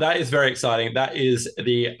 Well, that is very exciting. That is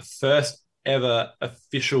the first ever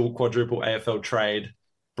official quadruple AFL trade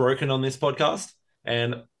broken on this podcast,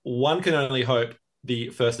 and one can only hope the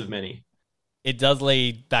first of many. It does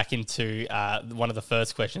lead back into one of the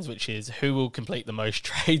first questions, which is who will complete the most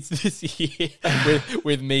trades this year,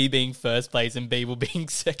 with me being first place and B will being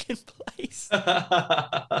second place.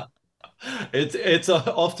 It's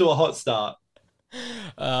off to a hot start.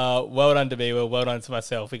 Well done to B, well done to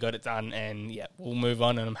myself. We got it done, and yeah, we'll move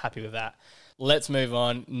on, and I'm happy with that. Let's move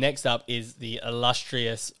on. Next up is the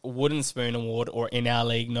illustrious Wooden Spoon Award, or in our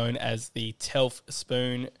league known as the Telf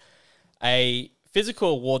Spoon, a physical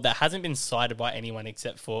award that hasn't been cited by anyone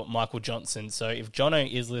except for Michael Johnson. So if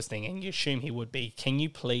Jono is listening, and you assume he would be, can you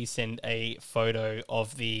please send a photo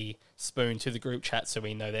of the spoon to the group chat so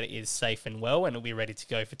we know that it is safe and well and it'll be ready to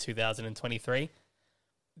go for 2023?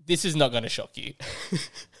 This is not going to shock you.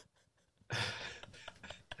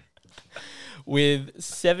 With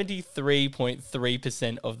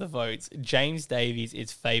 73.3% of the votes, James Davies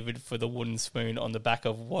is favoured for the wooden spoon on the back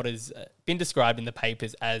of what has been described in the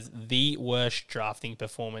papers as the worst drafting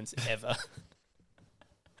performance ever.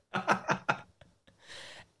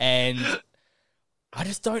 And I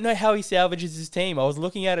just don't know how he salvages his team. I was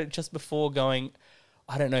looking at it just before going,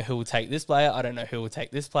 I don't know who will take this player. I don't know who will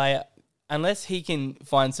take this player. Unless he can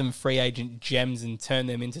find some free agent gems and turn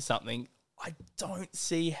them into something, I don't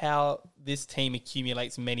see how this team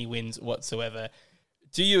accumulates many wins whatsoever.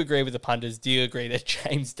 Do you agree with the punters? Do you agree that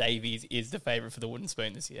James Davies is the favourite for the wooden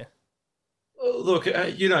spoon this year? Look,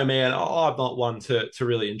 you know, man, I'm not one to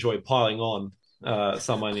really enjoy piling on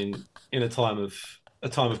someone in a time of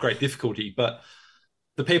great difficulty, but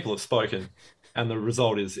the people have spoken, and the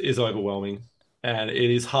result is overwhelming, and it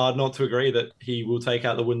is hard not to agree that he will take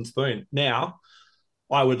out the wooden spoon. Now,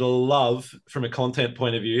 I would love, from a content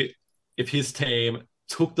point of view, if his team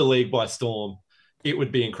took the league by storm, it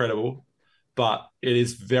would be incredible, but it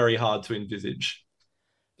is very hard to envisage.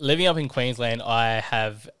 Living up in Queensland, I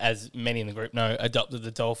have, as many in the group know, adopted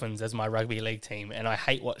the Dolphins as my rugby league team, and I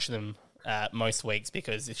hate watching them most weeks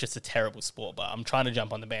because it's just a terrible sport, but I'm trying to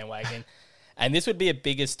jump on the bandwagon. And this would be a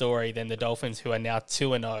bigger story than the Dolphins, who are now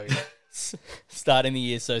 2-0, starting the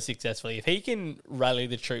year so successfully. If he can rally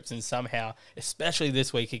the troops and somehow, especially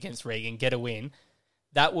this week against Regan, get a win,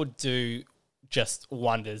 that would do just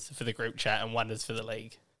wonders for the group chat and wonders for the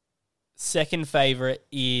league. Second favourite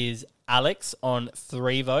is Alex on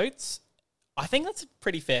 3 votes. I think that's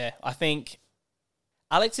pretty fair. I think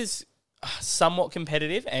Alex is somewhat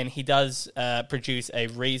competitive and he does produce a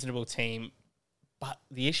reasonable team. But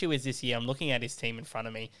the issue is this year, I'm looking at his team in front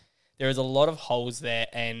of me. There is a lot of holes there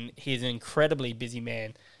and he's an incredibly busy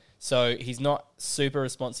man. So he's not super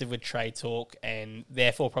responsive with trade talk and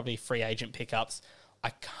therefore probably free agent pickups.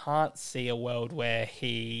 I can't see a world where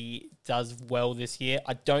he does well this year.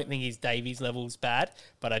 I don't think his Davies level's bad,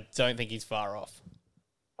 but I don't think he's far off.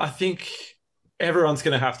 I think everyone's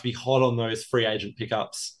going to have to be hot on those free agent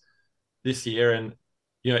pickups this year. And,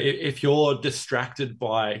 you know, if you're distracted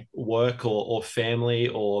by work or family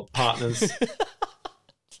or partners,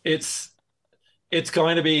 it's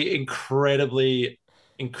going to be incredibly,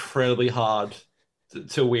 incredibly hard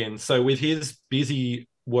to win. So with his busy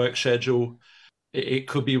work schedule, it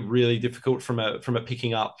could be really difficult from a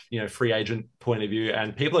picking up, you know, free agent point of view,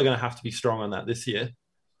 and people are going to have to be strong on that this year.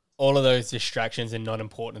 All of those distractions and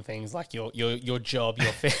non-important things like your job,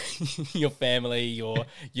 your family, your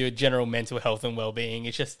general mental health and well-being.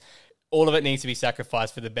 It's just all of it needs to be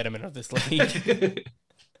sacrificed for the betterment of this league.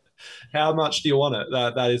 How much do you want it?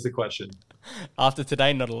 That is the question. After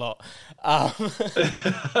today, not a lot.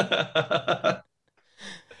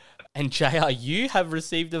 And JR, you have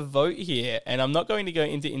received a vote here, and I'm not going to go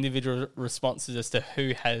into individual responses as to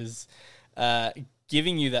who has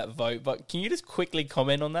given you that vote, but can you just quickly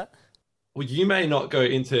comment on that? Well, you may not go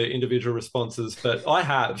into individual responses, but I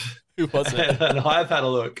have. Who was it? And I've had a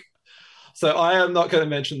look. So I am not going to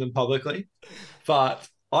mention them publicly, but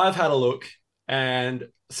I've had a look, and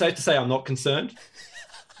safe to say I'm not concerned.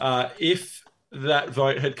 If that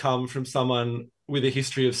vote had come from someone with a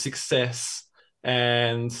history of success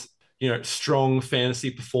and, you know, strong fantasy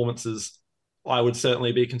performances, I would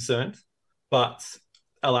certainly be concerned. But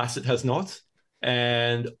alas, it has not.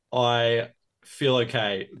 And I feel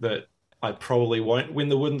okay that I probably won't win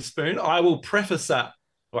the wooden spoon. I will preface that,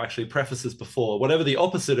 or actually preface this before, whatever the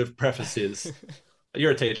opposite of preface is.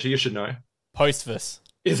 You're a teacher, you should know. Postface.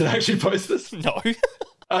 Is it actually postface? No.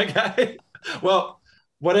 Okay. Well,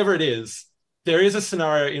 whatever it is, there is a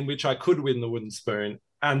scenario in which I could win the wooden spoon,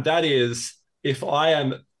 and that is if I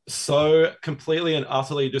am so completely and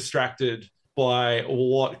utterly distracted by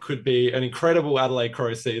what could be an incredible Adelaide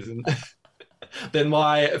Crows season, then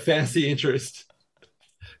my fantasy interest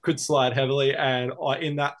could slide heavily, and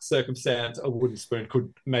in that circumstance, a wooden spoon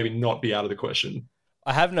could maybe not be out of the question.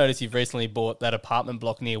 I have noticed you've recently bought that apartment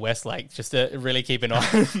block near Westlake, just to really keep an eye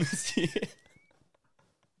on this year.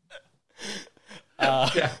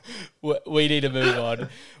 Yeah. We need to move on.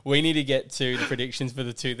 We need to get to the predictions for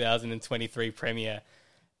the 2023 Premier.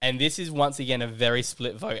 And this is once again a very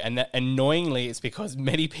split vote. And that, annoyingly, it's because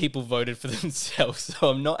many people voted for themselves. So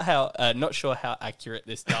I'm not sure how accurate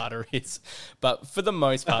this data is. But for the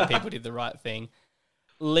most part, people did the right thing.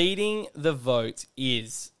 Leading the vote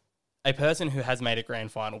is a person who has made a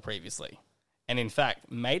grand final previously. and in fact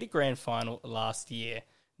made a grand final last year.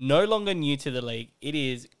 No longer new to the league, it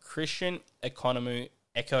is Christian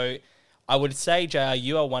Echo. I would say, JR,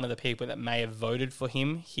 you are one of the people that may have voted for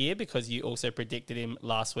him here because you also predicted him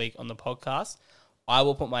last week on the podcast. I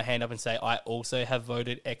will put my hand up and say I also have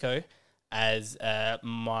voted Echo as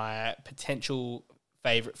my potential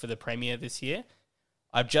favourite for the Premier this year.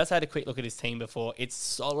 I've just had a quick look at his team before. It's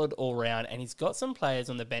solid all round, and he's got some players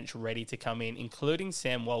on the bench ready to come in, including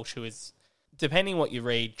Sam Walsh, who is, depending what you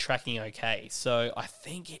read, tracking okay. So I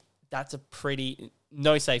think that's a pretty...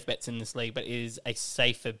 No safe bets in this league, but it is a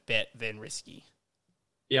safer bet than risky.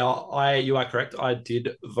 Yeah, you are correct. I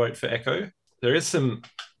did vote for Echo. There is some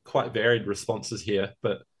quite varied responses here,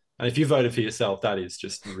 and if you voted for yourself, that is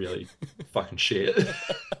just really fucking shit.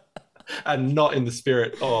 And not in the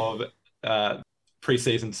spirit of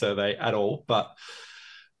preseason survey at all, but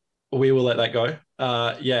we will let that go.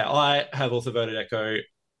 I have also voted Echo,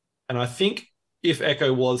 and I think if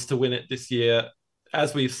Echo was to win it this year,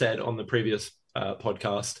 as we've said on the previous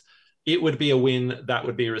podcast, it would be a win that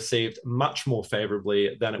would be received much more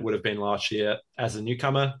favorably than it would have been last year as a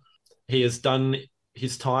newcomer. He has done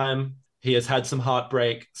his time. He has had some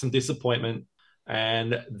heartbreak, some disappointment,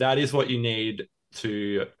 and that is what you need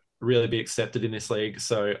to really be accepted in this league.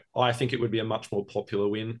 So I think it would be a much more popular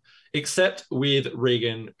win, except with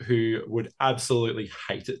Regan, who would absolutely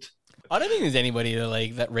hate it. I don't think there's anybody in the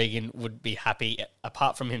league that Regan would be happy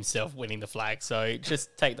apart from himself winning the flag. So just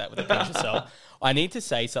take that with a pinch of salt. I need to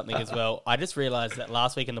say something as well. I just realised that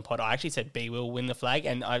last week in the pod, I actually said B will win the flag,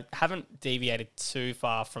 and I haven't deviated too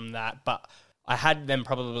far from that, but I had them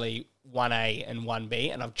probably 1A and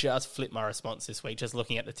 1B, and I've just flipped my response this week, just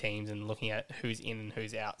looking at the teams and looking at who's in and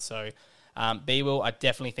who's out. So B will, I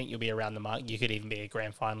definitely think you'll be around the mark. You could even be a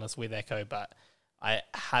grand finalist with Echo, but I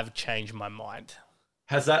have changed my mind.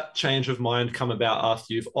 Has that change of mind come about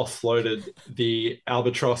after you've offloaded the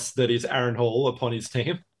albatross that is Aaron Hall upon his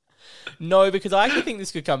team? No, because I actually think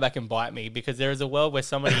this could come back and bite me, because there is a world where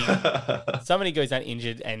somebody goes out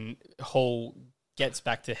injured and Hall gets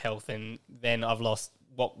back to health, and then I've lost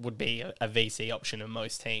what would be a VC option in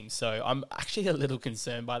most teams. So I'm actually a little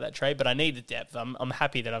concerned by that trade, but I need the depth. I'm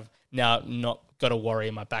happy that I've now not got to worry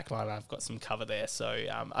in my backline. I've got some cover there. So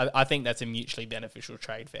I think that's a mutually beneficial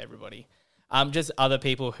trade for everybody. Just other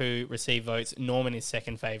people who receive votes. Norman is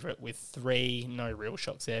second favourite with 3. No real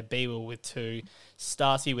shocks there. B-Will with 2.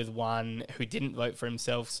 Starsey with 1, who didn't vote for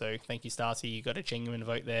himself. So thank you, Starsey. You got a genuine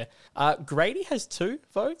vote there. Grady has 2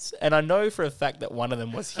 votes. And I know for a fact that one of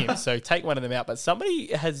them was him. So take one of them out. But somebody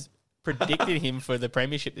has predicted him for the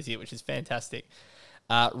premiership this year, which is fantastic.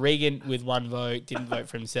 Regan with 1 vote, didn't vote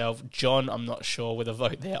for himself. John, I'm not sure, with a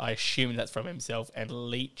vote there. I assume that's from himself. And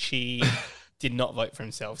Leachy... did not vote for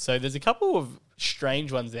himself. So there's a couple of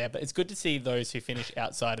strange ones there, but it's good to see those who finished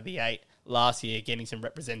outside of the 8 last year getting some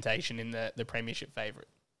representation in the premiership favourite.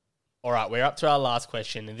 All right, we're up to our last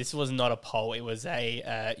question, and this was not a poll. It was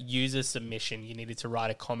a user submission. You needed to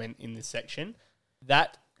write a comment in this section.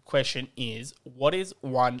 That question is, what is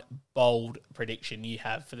one bold prediction you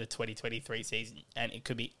have for the 2023 season? And it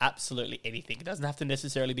could be absolutely anything. It doesn't have to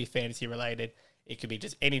necessarily be fantasy related. It could be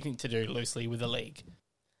just anything to do loosely with the league.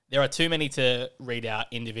 There are too many to read out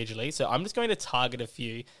individually, so I'm just going to target a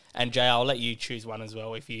few. And Jay, I'll let you choose one as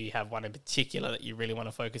well if you have one in particular that you really want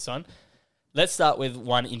to focus on. Let's start with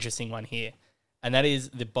one interesting one here, and that is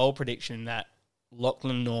the bold prediction that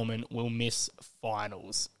Lachlan Norman will miss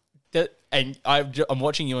finals. And I'm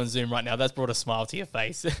watching you on Zoom right now. That's brought a smile to your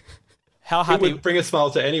face. How happy? It would bring a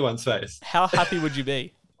smile to anyone's face. How happy would you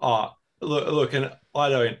be? Look, and I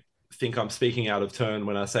don't think I'm speaking out of turn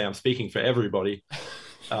when I say I'm speaking for everybody.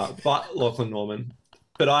 But Lachlan Norman.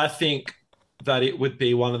 But I think that it would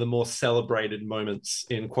be one of the more celebrated moments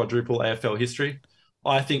in quadruple AFL history.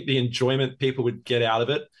 I think the enjoyment people would get out of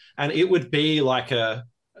it, and it would be like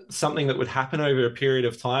something that would happen over a period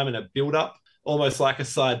of time and a build-up, almost like a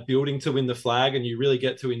side building to win the flag, and you really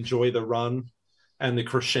get to enjoy the run and the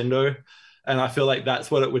crescendo. And I feel like that's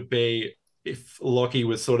what it would be if Lockie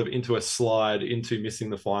was sort of into a slide into missing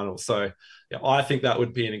the final. So yeah, I think that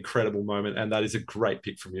would be an incredible moment, and that is a great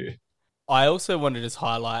pick from you. I also wanted to just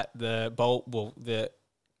highlight the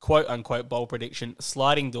quote-unquote bold prediction,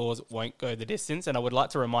 sliding doors won't go the distance, and I would like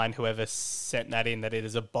to remind whoever sent that in that it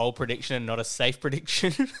is a bold prediction and not a safe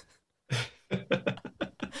prediction.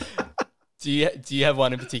 Do you have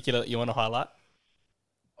one in particular that you want to highlight?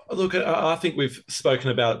 Look, I think we've spoken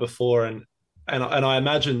about it before, and I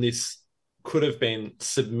imagine this could have been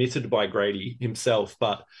submitted by Grady himself,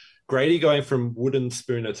 but Grady going from wooden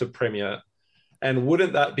spooner to premier, and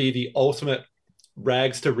wouldn't that be the ultimate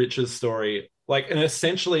rags to riches story? Like, and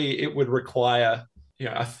essentially it would require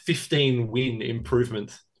a 15-win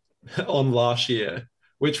improvement on last year,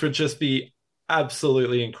 which would just be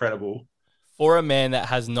absolutely incredible. For a man that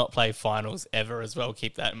has not played finals ever as well,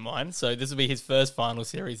 keep that in mind. So this will be his first final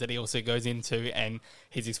series that he also goes into, and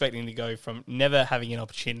he's expecting to go from never having an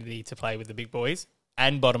opportunity to play with the big boys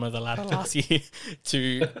and bottom of the ladder last year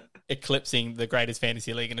to eclipsing the greatest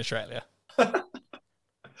fantasy league in Australia.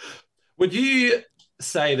 Would you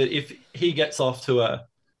say that if he gets off to a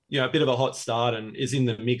bit of a hot start and is in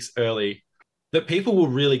the mix early, that people will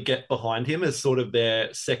really get behind him as sort of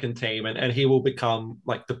their second team, and he will become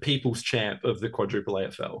like the people's champ of the quadruple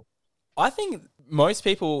AFL? I think most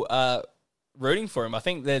people are rooting for him. I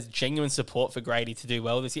think there's genuine support for Grady to do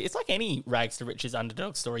well this year. It's like any rags to riches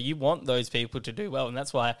underdog story. You want those people to do well, and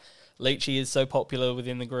that's why Leachy is so popular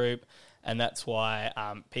within the group, and that's why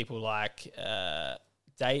people like not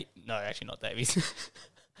Davies.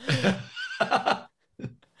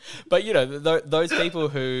 But, those people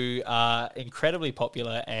who are incredibly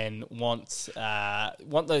popular and want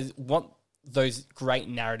those great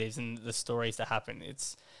narratives and the stories to happen.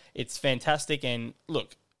 It's fantastic. And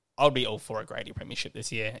look, I'll be all for a Grady premiership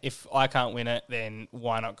this year. If I can't win it, then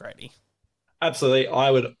why not Grady? Absolutely.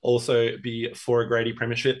 I would also be for a Grady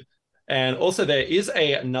premiership. And also there is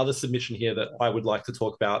another submission here that I would like to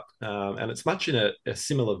talk about, and it's much in a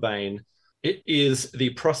similar vein. It is the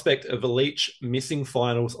prospect of a Leach missing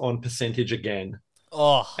finals on percentage again.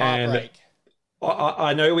 Oh, heartbreak. And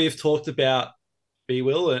I know we've talked about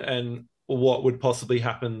B-Will and what would possibly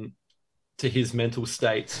happen to his mental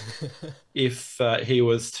state if he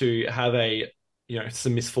was to have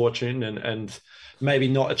some misfortune and maybe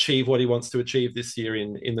not achieve what he wants to achieve this year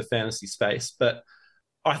in the fantasy space. But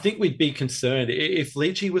I think we'd be concerned if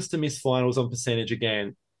Leachy was to miss finals on percentage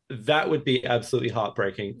again. That would be absolutely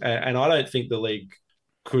heartbreaking, and I don't think the league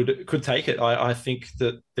could take it. I think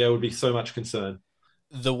that there would be so much concern.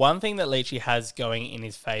 The one thing that Leachy has going in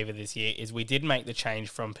his favour this year is we did make the change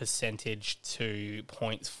from percentage to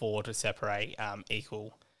points for to separate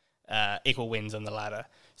equal wins on the ladder.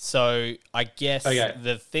 So I guess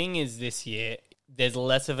The thing is this year, there's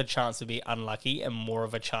less of a chance to be unlucky and more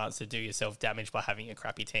of a chance to do yourself damage by having a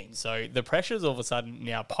crappy team. So the pressure's all of a sudden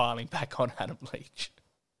now piling back on Adam Leach.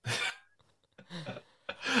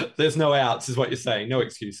 There's no outs, is what you're saying. No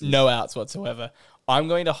excuses. No outs whatsoever. I'm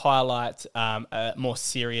going to highlight a more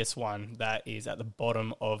serious one that is at the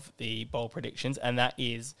bottom of the bowl predictions, and that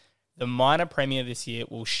is the minor premier this year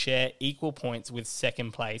will share equal points with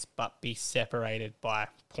second place, but be separated by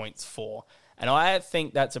points for. And I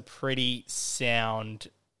think that's a pretty sound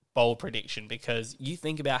bold prediction, because you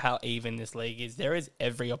think about how even this league is. There is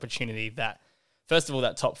every opportunity that, first of all,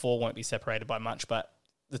 that top four won't be separated by much, but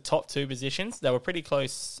the top two positions, they were pretty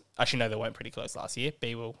close. Actually, no, they weren't pretty close last year.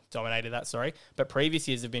 B-Will dominated that, sorry. But previous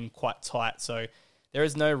years have been quite tight. So there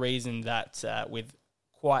is no reason that with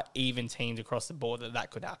quite even teams across the board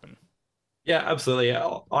that could happen. Yeah, absolutely.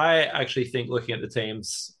 I actually think looking at the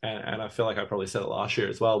teams, and I feel like I probably said it last year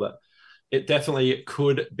as well, but it definitely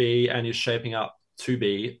could be and is shaping up to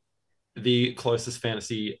be the closest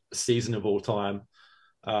fantasy season of all time.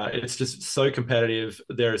 It's just so competitive.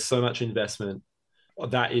 There is so much investment.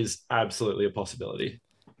 That is absolutely a possibility.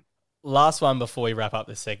 Last one before we wrap up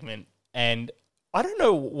this segment. And I don't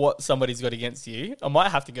know what somebody's got against you. I might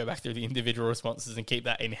have to go back through the individual responses and keep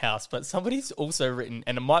that in-house. But somebody's also written,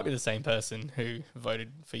 and it might be the same person who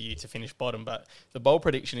voted for you to finish bottom, but the bold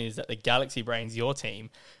prediction is that the Galaxy Brains, your team,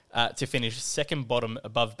 to finish second bottom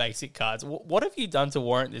above basic cards. What have you done to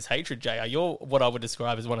warrant this hatred, JR? You're what I would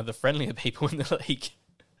describe as one of the friendlier people in the league.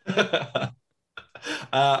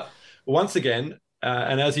 Once again,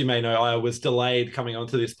 and as you may know, I was delayed coming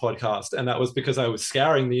onto this podcast, and that was because I was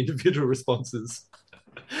scouring the individual responses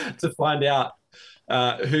to find out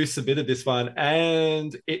who submitted this one,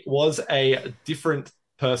 and it was a different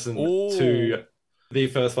person to the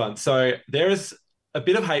first one. So there is a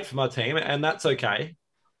bit of hate for my team, and that's okay.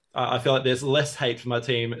 I feel like there's less hate for my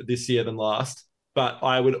team this year than last, but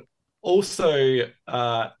I would also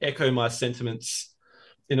echo my sentiments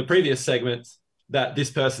in the previous segment that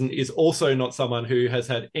this person is also not someone who has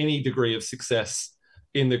had any degree of success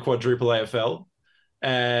in the quadruple AFL.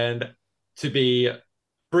 And to be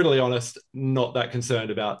brutally honest, not that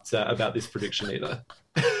concerned about this prediction either.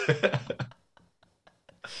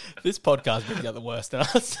 This podcast brings out the worst in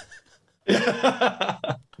us.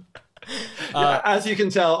 As you can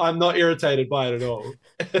tell, I'm not irritated by it at all.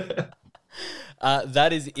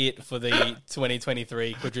 That is it for the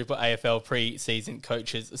 2023 Quadruple AFL pre-season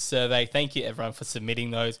coaches survey. Thank you, everyone, for submitting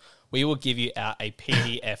those. We will give you out a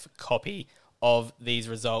PDF copy of these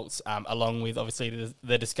results, along with, obviously,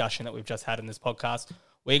 the discussion that we've just had in this podcast.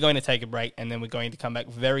 We're going to take a break, and then we're going to come back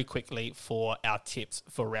very quickly for our tips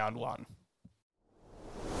for round one.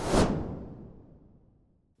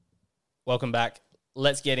 Welcome back.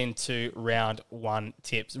 Let's get into round one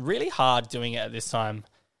tips. Really hard doing it at this time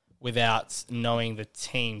without knowing the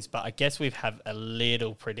teams, but I guess we have a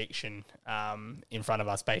little prediction in front of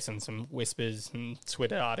us based on some whispers and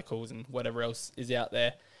Twitter articles and whatever else is out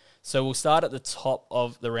there. So we'll start at the top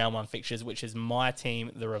of the round one fixtures, which is my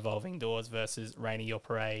team, the Revolving Doors, versus Rainy Your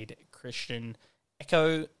Parade, Christian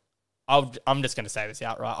Echo. I'm just going to say this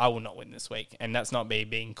outright. I will not win this week, and that's not me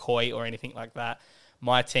being coy or anything like that.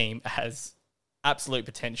 My team has absolute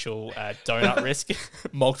potential donut risk,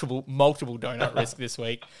 multiple donut risk this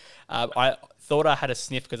week. I thought I had a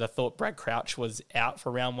sniff because I thought Brad Crouch was out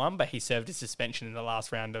for round one, but he served his suspension in the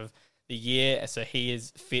last round of the year, so he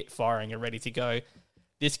is fit, firing, and ready to go.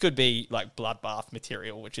 This could be like bloodbath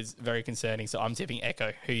material, which is very concerning. So I'm tipping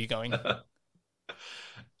Echo. Who are you going?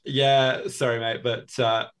 Yeah, sorry, mate,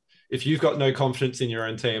 but if you've got no confidence in your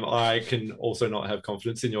own team, I can also not have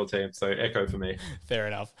confidence in your team. So Echo for me. Fair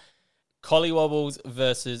enough. Collywobbles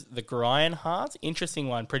versus the Grind Hearts. Interesting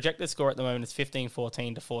one. Projected score at the moment is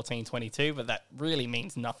 15-14 to 14-22, but that really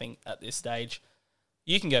means nothing at this stage.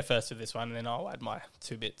 You can go first with this one, and then I'll add my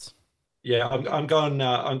 2 bits. Yeah, I'm going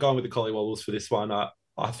with the Collywobbles for this one.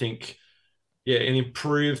 I think, an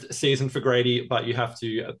improved season for Grady, but you have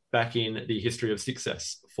to back in the history of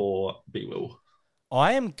success for B-Will.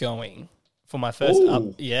 I am going for my first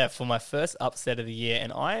upset of the year,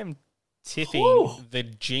 and I am tipping the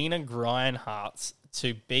Gina Grindhearts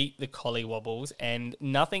to beat the Collywobbles, and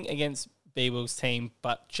nothing against B-Will's team,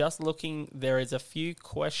 but just looking, there is a few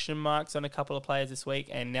question marks on a couple of players this week,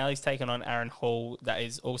 and now he's taken on Aaron Hall. That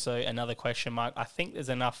is also another question mark. I think there's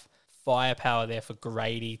enough firepower there for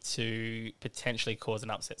Grady to potentially cause an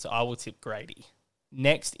upset, so I will tip Grady.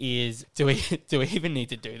 Next is, do we even need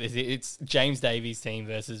to do this? It's James Davies' team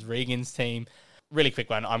versus Regan's team. Really quick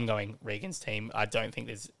one. I'm going Regan's team. I don't think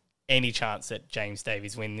there's any chance that James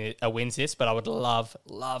Davies wins this, but I would love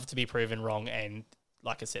to be proven wrong and,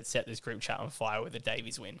 like I said, set this group chat on fire with a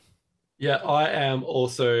Davies win. Yeah, I am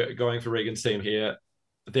also going for Regan's team here.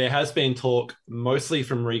 There has been talk, mostly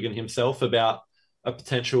from Regan himself, about a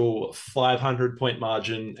potential 500-point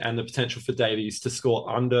margin and the potential for Davies to score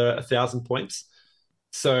under 1,000 points.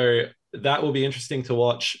 So that will be interesting to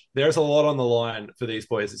watch. There's a lot on the line for these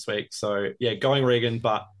boys this week. So, going Regan,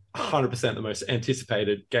 but 100% the most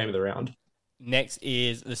anticipated game of the round. Next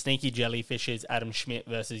is the Sneaky Jellyfishes, Adam Schmidt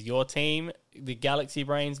versus your team, the Galaxy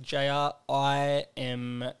Brains, JR. I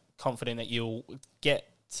am confident that you'll get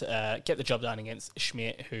the job done against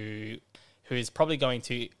Schmidt, who is probably going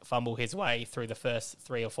to fumble his way through the first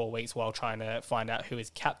 3 or 4 weeks while trying to find out who his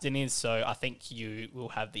captain is. So I think you will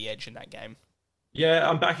have the edge in that game. Yeah,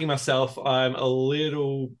 I'm backing myself. I'm a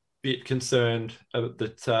little bit concerned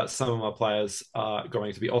that some of my players are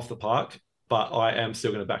going to be off the park, but I am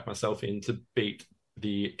still going to back myself in to beat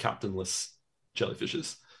the captainless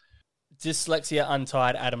Jellyfishes. Dyslexia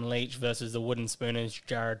Untied, Adam Leach versus the Wooden Spooners,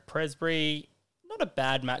 Jared Presbury. Not a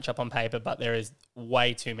bad matchup on paper, but there is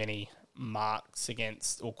way too many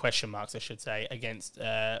question marks, I should say, against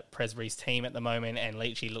Presbury's team at the moment, and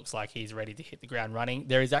Leachy looks like he's ready to hit the ground running.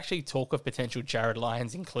 There is actually talk of potential Jared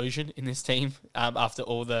Lyons inclusion in this team after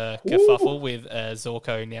all the kerfuffle with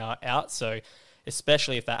Zorko now out, so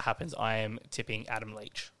especially if that happens, I am tipping Adam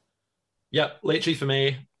Leach. Yep, Leachy for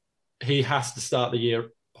me. He has to start the year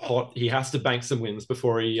hot. He has to bank some wins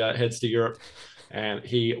before he heads to Europe, and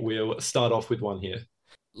he will start off with one here.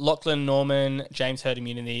 Lachlan Norman, James Herd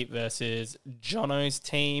Immunity versus Jono's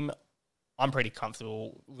team. I'm pretty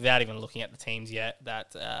comfortable, without even looking at the teams yet,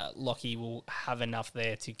 that Lockie will have enough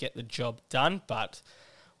there to get the job done. But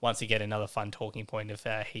once again, another fun talking point if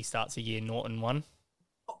he starts a year Norton 1.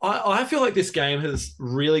 I feel like this game has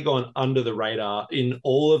really gone under the radar in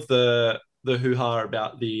all of the hoo-ha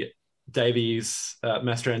about the Davies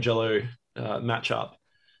Mastrangelo matchup.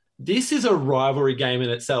 This is a rivalry game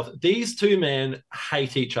in itself. These two men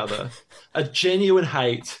hate each other, a genuine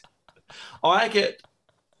hate. I get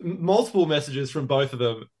multiple messages from both of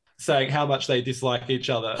them saying how much they dislike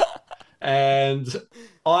each other. And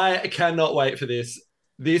I cannot wait for this.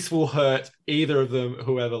 This will hurt either of them,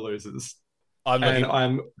 whoever loses. I'm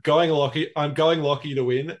going Lockie to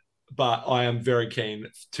win, but I am very keen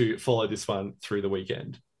to follow this one through the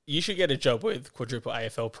weekend. You should get a job with Quadruple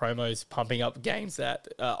AFL promos, pumping up games that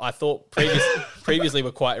I thought previously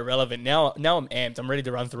were quite irrelevant. Now I'm amped. I'm ready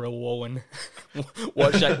to run through a wall and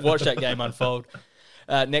watch that game unfold.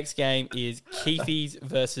 Next game is Keefe's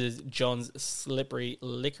versus John's Slippery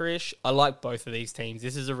Licorice. I like both of these teams.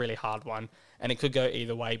 This is a really hard one, and it could go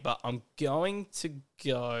either way, but I'm going to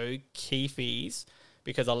go Keefe's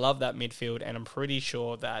because I love that midfield, and I'm pretty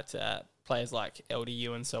sure that players like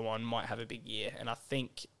LDU and so on might have a big year, and I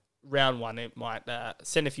think round one it might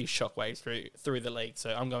send a few shockwaves through the league,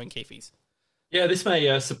 so I'm going Keefe's. Yeah, this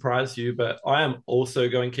may surprise you, but I am also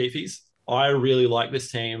going Keefe's. I really like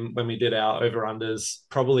this team when we did our over-unders.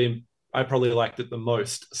 I probably liked it the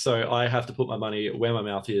most. So I have to put my money where my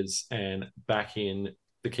mouth is and back in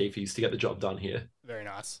the Keefe's to get the job done here. Very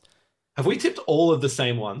nice. Have we tipped all of the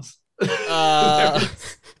same ones? I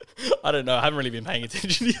don't know. I haven't really been paying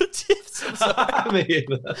attention to your tips. Me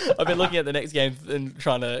either. I've been looking at the next game and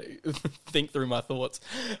trying to think through my thoughts.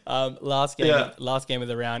 Last game of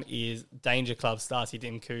the round is Danger Club Starcy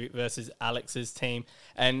Dimku versus Alex's team.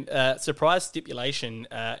 And surprise stipulation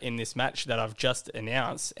in this match that I've just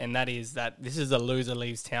announced, and that is that this is a loser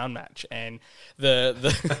leaves town match, and the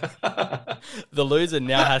the loser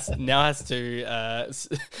now has to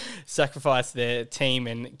sacrifice their team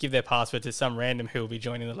and give their password to some random who will be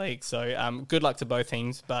joining the league. So good luck to both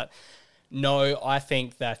teams, but no, I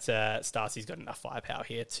think that Starcy's got enough firepower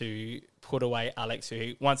here to put away Alex,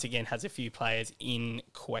 who once again has a few players in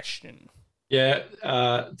question. Yeah,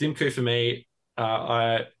 Dimku for me,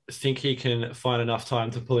 I think he can find enough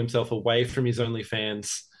time to pull himself away from his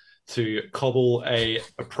OnlyFans to cobble a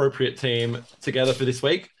appropriate team together for this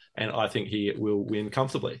week, and I think he will win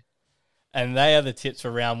comfortably. And they are the tips for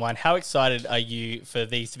round one. How excited are you for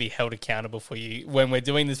these to be held accountable for you when we're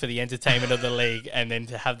doing this for the entertainment of the league, and then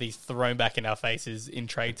to have these thrown back in our faces in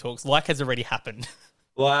trade talks like has already happened?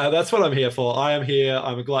 Well, that's what I'm here for. I am here.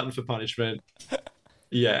 I'm a glutton for punishment.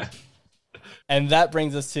 Yeah. And that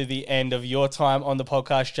brings us to the end of your time on the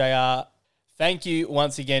podcast, JR. Thank you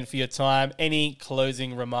once again for your time. Any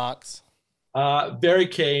closing remarks? Very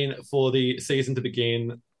keen for the season to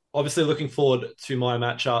begin. Obviously looking forward to my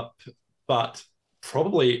matchup, but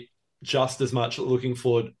probably just as much looking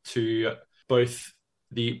forward to both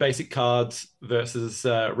the basic cards versus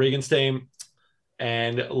Regan's team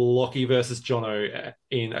and Lockie versus Jono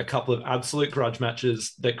in a couple of absolute grudge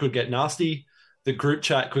matches that could get nasty. The group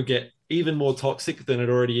chat could get even more toxic than it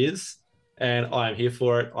already is, and I am here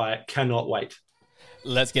for it. I cannot wait.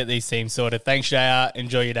 Let's get these teams sorted. Thanks, JR.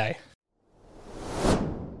 Enjoy your day.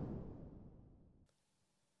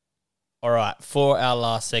 All right, for our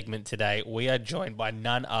last segment today, we are joined by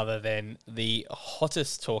none other than the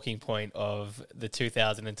hottest talking point of the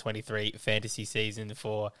 2023 fantasy season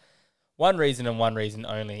for one reason and one reason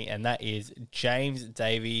only, and that is James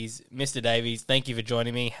Davies. Mr. Davies, thank you for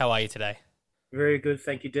joining me. How are you today? Very good.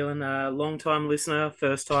 Thank you, Dylan. Long-time listener,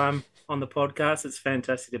 first time on the podcast. It's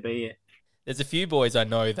fantastic to be here. There's a few boys I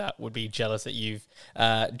know that would be jealous that you've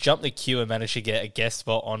jumped the queue and managed to get a guest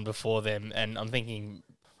spot on before them, and I'm thinking,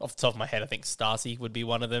 off the top of my head, I think Starcy would be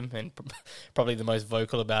one of them and probably the most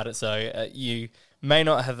vocal about it. So you may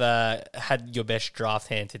not have had your best draft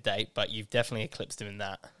hand to date, but you've definitely eclipsed him in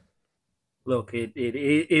that. Look, it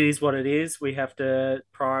is what it is. We have to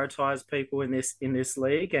prioritise people in this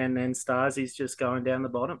league, and then Starsy's just going down the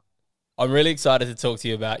bottom. I'm really excited to talk to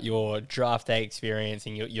you about your draft day experience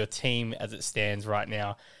and your team as it stands right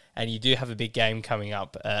now. And you do have a big game coming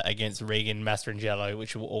up against Regan Mastrangelo,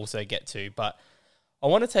 which we'll also get to. But I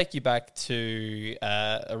want to take you back to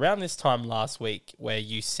around this time last week where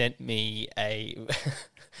you sent me a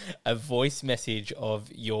voice message of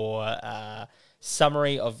your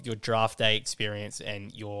summary of your draft day experience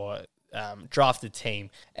and your drafted team.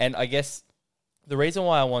 And I guess the reason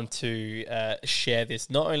why I want to share this,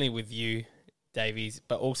 not only with you, Davies,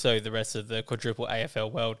 but also the rest of the quadruple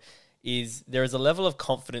AFL world, is there is a level of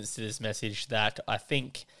confidence to this message that I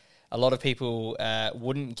think a lot of people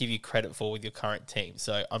wouldn't give you credit for with your current team.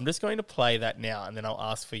 So I'm just going to play that now, and then I'll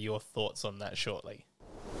ask for your thoughts on that shortly.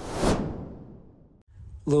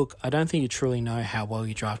 Look, I don't think you truly know how well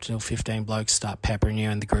you draft until 15 blokes start peppering you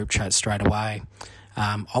in the group chat straight away.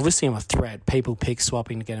 Obviously, I'm a threat. People pick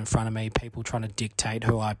swapping to get in front of me, people trying to dictate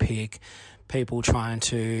who I pick, people trying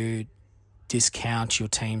to discount your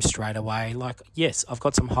team straight away. Like, yes, I've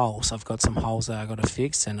got some holes. That I got to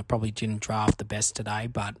fix, and I probably didn't draft the best today.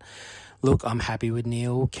 But look, I'm happy with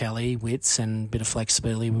Neil, Kelly, Witts, and a bit of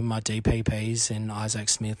flexibility with my DPPs and Isaac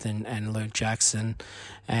Smith and Luke Jackson,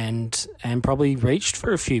 and probably reached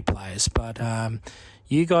for a few players. But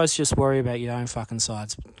you guys just worry about your own fucking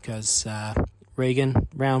sides, because Regan,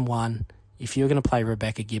 round one, if you're going to play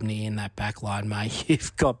Rebecca Gibney in that back line, mate,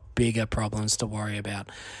 you've got bigger problems to worry about.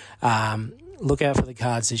 Look out for the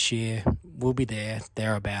cards this year. we'll be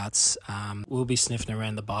thereabouts. We'll be sniffing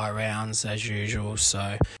around the buy rounds as usual.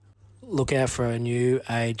 So look out for a new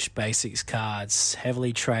age basics cards,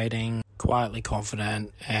 heavily trading, quietly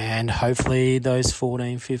confident, and hopefully those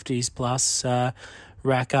 1450s plus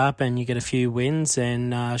rack up and you get a few wins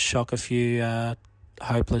and shock a few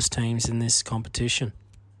hopeless teams in this competition.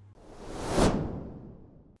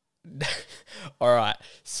 All right.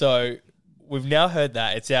 So we've now heard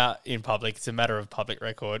that. It's out in public. It's a matter of public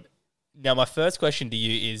record. Now, my first question to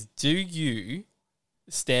you is, do you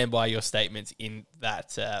stand by your statements in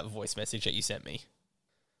that voice message that you sent me?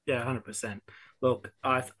 Yeah, 100%. Look,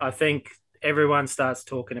 I think everyone starts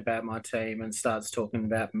talking about my team and starts talking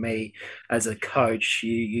about me as a coach.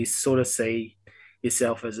 You sort of see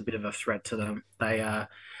yourself as a bit of a threat to them. They are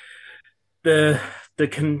the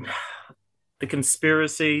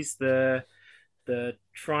conspiracies, the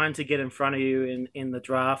trying to get in front of you in the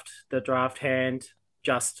draft hand.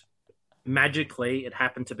 Just magically, it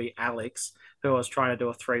happened to be Alex, who I was trying to do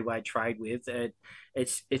a 3-way trade with.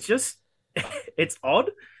 It's just it's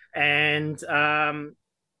odd, and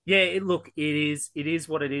it is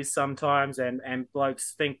what it is sometimes, and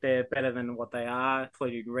blokes think they're better than what they are,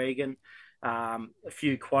 including Regan. A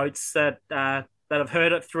few quotes that I've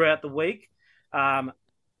heard it throughout the week.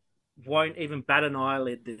 Won't even bat an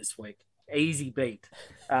eyelid this week. Easy beat.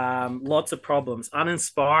 Lots of problems.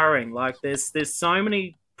 Uninspiring. Like there's so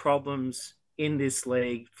many problems in this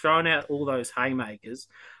league. Throwing out all those haymakers,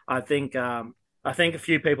 I think a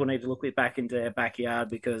few people need to look back into their backyard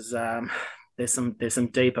because there's some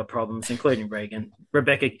deeper problems, including Regan.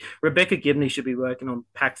 Rebecca Gibney should be working on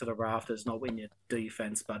pack to the rafters, not when you do your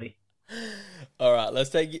fence, buddy. All right, let's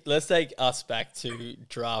take us back to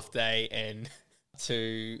draft day and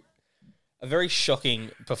to a very shocking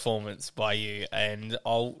performance by you, and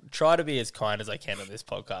I'll try to be as kind as I can on this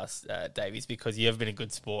podcast, Davies, because you have been a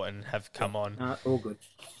good sport and have come on. All good.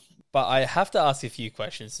 But I have to ask a few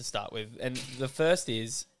questions to start with, and the first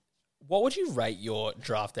is, what would you rate your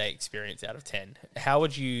draft day experience out of 10? How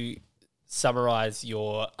would you summarize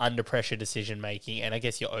your under pressure decision making, and I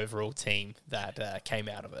guess your overall team that came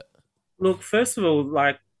out of it? Look, first of all,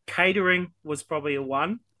 like catering was probably a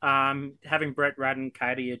 1. Having Brett Radden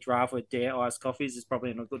cater your draft with Dare iced coffees is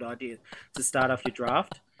probably not a good idea to start off your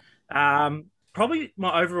draft. Probably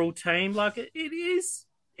my overall team, like it is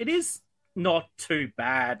not too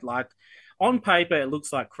bad. Like on paper, it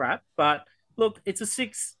looks like crap, but look, it's a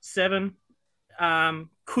 6-7.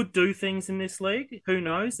 Could do things in this league. Who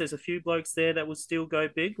knows? There's a few blokes there that will still go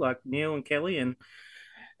big, like Neil and Kelly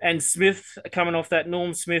and Smith coming off that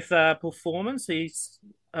Norm Smith performance. He's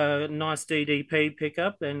a nice DDP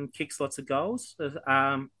pickup and kicks lots of goals.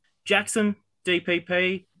 Jackson,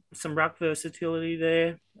 DPP, some ruck versatility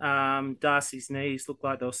there. Darcy's knees look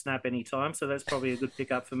like they'll snap any time, so that's probably a good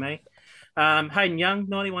pickup for me. Hayden Young,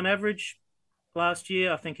 91 average last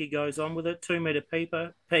year. I think he goes on with it. 2 meter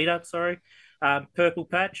Peter, purple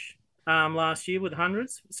patch last year with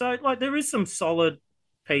hundreds. So like there is some solid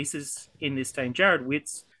pieces in this team. Jared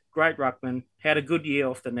Witts, great ruckman, had a good year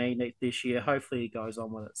off the knee this year. Hopefully he goes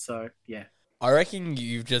on with it. So, yeah. I reckon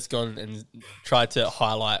you've just gone and tried to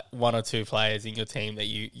highlight 1 or 2 players in your team that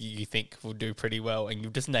you think will do pretty well, and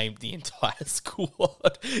you've just named the entire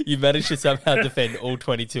squad. You managed to somehow defend all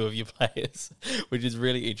 22 of your players, which is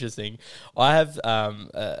really interesting. I have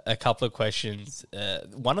a couple of questions.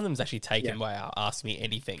 One of them is actually taken by our Ask Me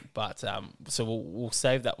Anything, but so we'll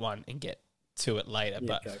save that one and get to it later.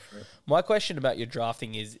 Yeah, but my question about your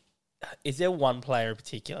drafting is there one player in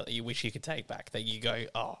particular that you wish you could take back that you go,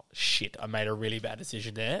 oh shit, I made a really bad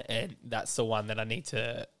decision there, and that's the one that I need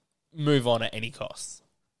to move on at any cost?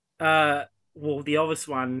 Well, the obvious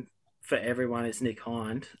one for everyone is Nick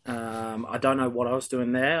Hind. I don't know what I was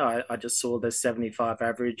doing there. I just saw the 75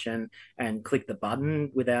 average and clicked the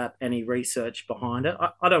button without any research behind it.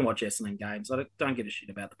 I don't watch Essendon games. I don't give a shit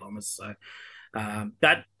about the Bombers. So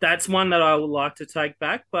that's one that I would like to take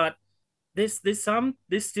back, but there's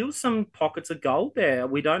still some pockets of gold there.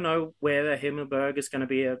 We don't know whether Himmelberg is going to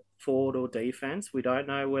be a forward or defense. We don't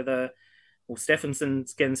know whether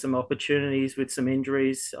Stephenson's getting some opportunities with some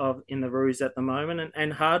injuries in the Roos at the moment,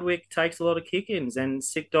 and Hardwick takes a lot of kick-ins, and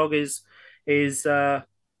Sick Dog is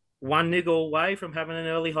one niggle away from having an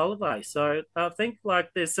early holiday. So I think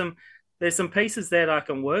like there's some pieces that I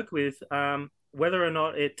can work with. Whether or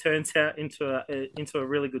not it turns out into a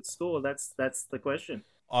really good score, that's the question.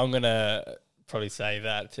 I'm going to probably say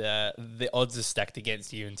that the odds are stacked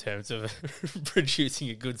against you in terms of producing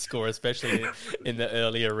a good score, especially in the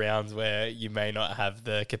earlier rounds where you may not have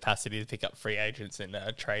the capacity to pick up free agents and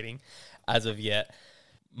trading as of yet.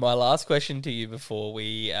 My last question to you before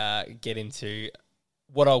we get into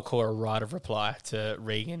what I'll call a right of reply to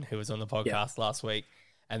Regan, who was on the podcast last week,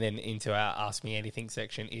 and then into our Ask Me Anything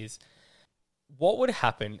section is, what would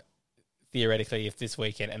happen theoretically if this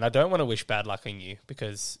weekend, and I don't want to wish bad luck on you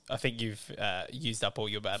because I think you've used up all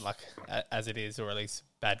your bad luck as it is, or at least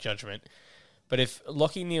bad judgment, but if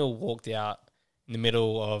Lachie Neale walked out in the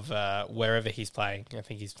middle of wherever he's playing, I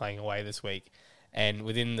think he's playing away this week, and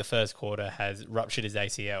within the first quarter has ruptured his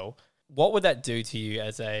ACL, what would that do to you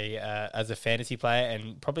as a fantasy player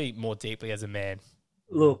and probably more deeply as a man?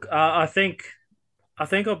 Look, I think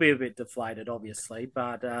I'll be a bit deflated, obviously,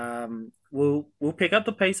 but we'll pick up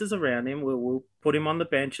the pieces around him. We'll put him on the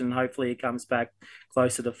bench, and hopefully he comes back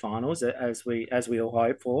closer to finals, as we all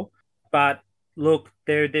hope for. But look,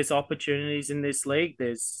 there's opportunities in this league.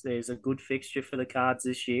 There's a good fixture for the Cards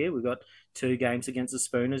this year. We've got 2 games against the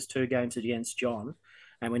Spooners, 2 games against John,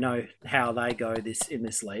 and we know how they go in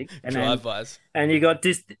this league. And Drive-bys. And you got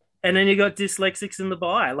and then you got dyslexics in the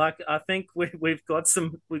bye. Like, I think we've got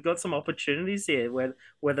some opportunities here.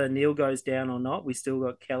 Whether Neil goes down or not, we still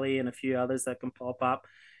got Kelly and a few others that can pop up,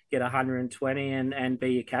 get 120 and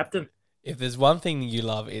be your captain. If there's one thing you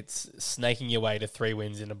love, it's snaking your way to 3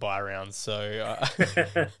 wins in a bye round. So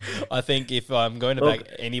I think if I'm going to back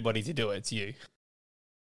anybody to do it, it's you.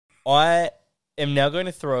 I am now going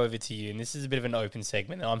to throw over to you, and this is a bit of an open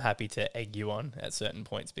segment, and I'm happy to egg you on at certain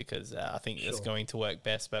points because I think it's going to work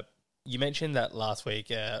best. But you mentioned that last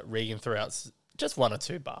week Regan threw out just 1 or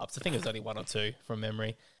 2 barbs. I think it was only 1 or 2 from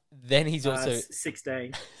memory. Then he's also...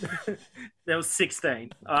 16. There was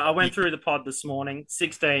 16. I went through the pod this morning,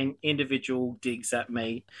 16 individual digs at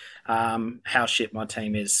me, how shit my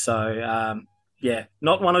team is. So,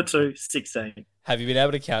 not 1 or 2, 16. Have you been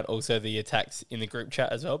able to count also the attacks in the group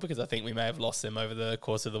chat as well? Because I think we may have lost them over the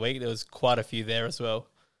course of the week. There was quite a few there as well.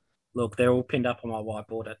 Look, they're all pinned up on my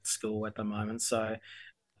whiteboard at school at the moment. So a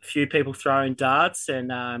few people throwing darts and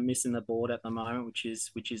missing the board at the moment, which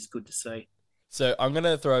is good to see. So I'm going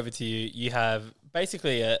to throw over to you. You have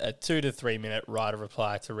basically a 2 to 3 minute right of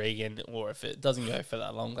reply to Regan, or if it doesn't go for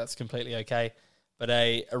that long, that's completely okay. But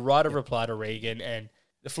a right of reply to Regan, and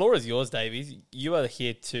the floor is yours, Davies. You are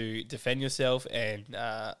here to defend yourself and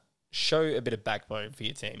show a bit of backbone for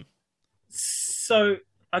your team. So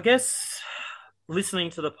I guess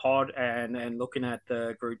listening to the pod and looking at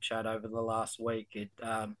the group chat over the last week,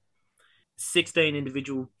 16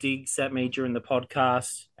 individual digs at me during the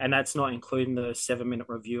podcast, and that's not including the 7-minute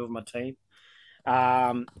review of my team.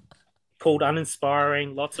 Called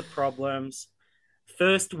uninspiring, lots of problems.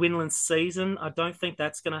 First winless season, I don't think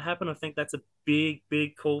that's going to happen. I think that's a big,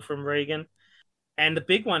 big call from Regan. And the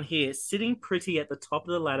big one here, sitting pretty at the top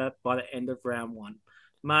of the ladder by the end of round 1.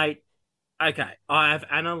 Mate, okay, I have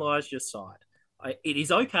analysed your side. It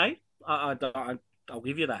is okay. I'll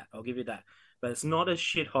give you that. But it's not as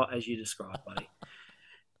shit hot as you described, buddy.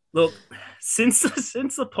 Look, since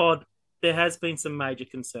the pod, there has been some major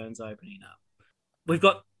concerns opening up. We've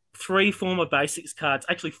got 3 former basics cards,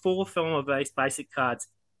 actually 4 former basic cards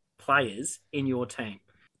players in your team.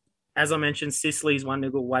 As I mentioned, Sicily's 1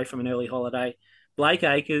 niggle away from an early holiday. Blake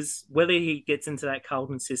Acres, whether he gets into that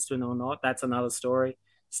Carlton system or not, that's another story.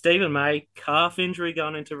 Stephen May, calf injury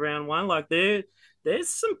going into round 1. Like, there's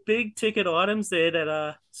some big ticket items there that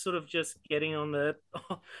are sort of just getting on the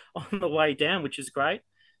way down, which is great.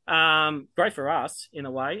 Great for us in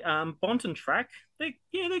a way. Bont and Track, they're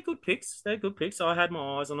good picks. They're good picks. I had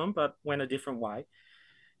my eyes on them, but went a different way.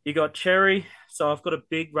 You got Cherry, so I've got a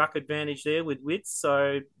big ruck advantage there with Wits.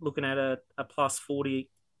 So looking at a plus 40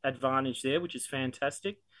 advantage there, which is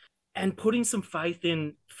fantastic. And putting some faith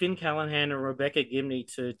in Finn Callahan and Rebecca Gibney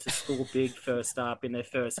to score big first up in their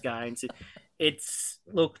first games.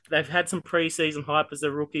 Look, they've had some preseason hype as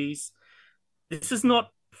their rookies. This is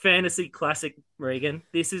not fantasy classic, Regan.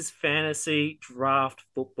 This is fantasy draft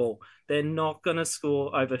football. They're not going to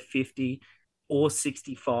score over 50 or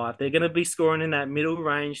 65. They're going to be scoring in that middle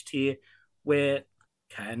range tier where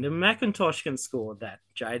Camden McIntosh can score that.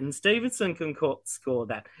 Jaden Stevenson can score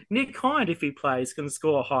that. Nick Hind, if he plays, can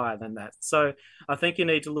score higher than that. So I think you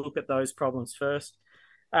need to look at those problems first.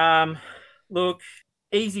 Look,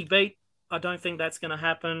 easy beat. I don't think that's going to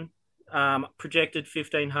happen. Projected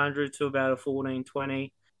 1,500 to about a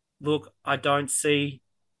 1,420. Look, I don't see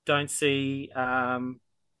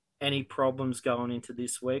any problems going into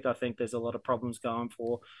this week. I think there's a lot of problems going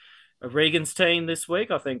for Regan's team this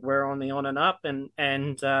week. I think we're on the on and up, and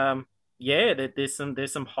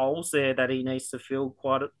there's some holes there that he needs to fill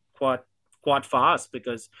quite fast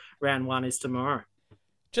because round 1 is tomorrow.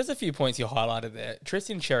 Just a few points you highlighted there.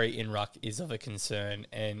 Tristan Cherry in ruck is of a concern,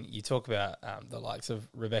 and you talk about the likes of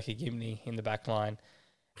Rebecca Gibney in the back line.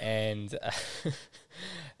 and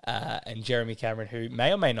and Jeremy Cameron, who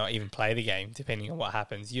may or may not even play the game, depending on what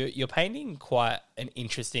happens. You're painting quite an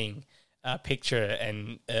interesting picture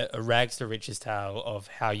and a rags to riches tale of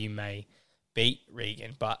how you may beat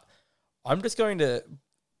Regan. But I'm just going to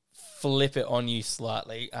flip it on you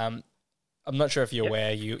slightly. I'm not sure if you're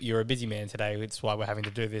aware, you're a busy man today. It's why we're having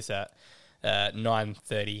to do this at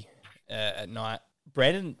 9:30 at night.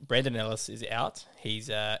 Brandon Ellis is out. He's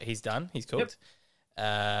done. He's cooked.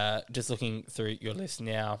 Just looking through your list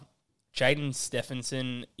now, Jaden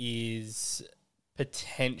Stephenson is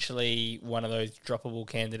potentially one of those droppable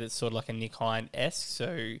candidates, sort of like a Nick Hind-esque.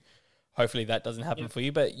 So hopefully that doesn't happen for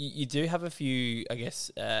you. But you do have a few, I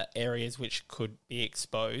guess, areas which could be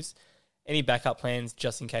exposed. Any backup plans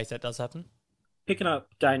just in case that does happen? Picking up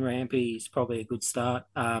Dane Rampy is probably a good start,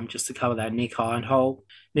 just to cover that Nick Hind hole.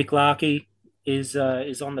 Nick Larkey is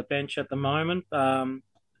on the bench at the moment,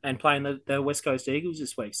 and playing the West Coast Eagles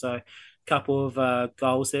this week. So a couple of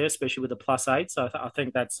goals there, especially with a +8. So I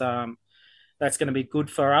think that's going to be good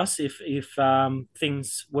for us if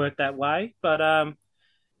things work that way. But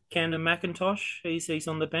Camden McIntosh, he's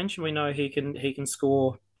on the bench, and we know he can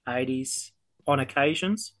score 80s on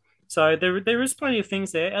occasions. So there is plenty of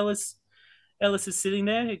things there. Ellis is sitting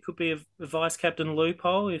there. It could be a vice captain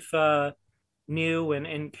loophole if Neil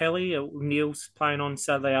and Kelly. Neil's playing on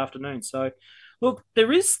Saturday afternoon. So look,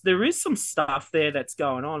 there is some stuff there that's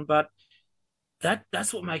going on, but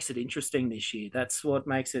that's what makes it interesting this year. That's what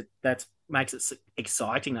makes it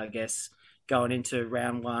exciting, I guess, going into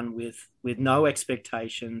round one with no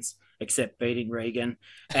expectations except beating Regan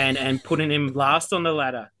and putting him last on the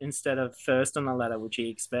ladder instead of first on the ladder, which he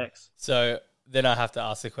expects. So then I have to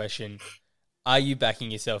ask the question, are you backing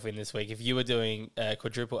yourself in this week? If you were doing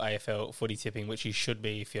quadruple AFL footy tipping, which you should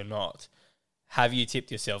be if you're not, have you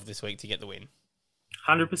tipped yourself this week to get the win?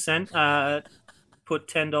 100%. Put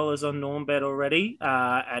 $10 on Normbet already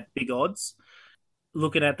at big odds.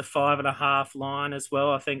 Looking at the 5.5 line as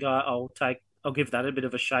well, I think I'll give that a bit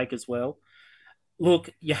of a shake as well.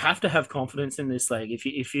 Look, you have to have confidence in this league.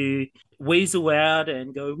 If you weasel out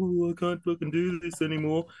and go, "Oh, I can't fucking do this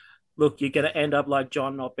anymore," look, you're going to end up like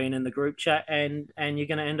John not being in the group chat, and you're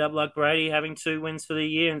going to end up like Brady having 2 wins for the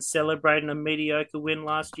year and celebrating a mediocre win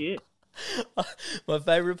last year. My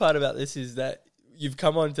favourite part about this is that you've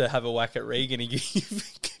come on to have a whack at Regan and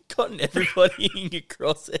you've gotten everybody in your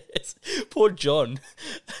crosshairs. Poor John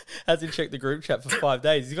hasn't checked the group chat for 5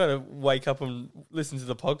 days. He's going to wake up and listen to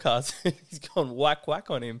the podcast. He's gone whack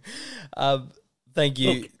on him. Thank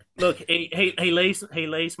you. Look, he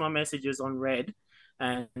leaves my messages on red,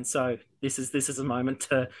 and so this is a moment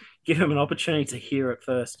to give him an opportunity to hear it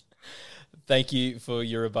first. Thank you for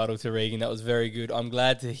your rebuttal to Regan. That was very good. I'm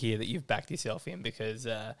glad to hear that you've backed yourself in because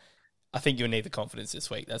I think you'll need the confidence this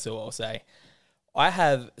week. That's all I'll say. I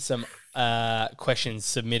have some questions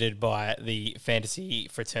submitted by the fantasy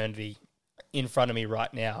fraternity in front of me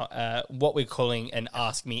right now, what we're calling an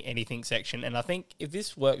Ask Me Anything section. And I think if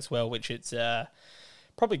this works well, which it's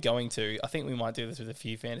probably going to, I think we might do this with a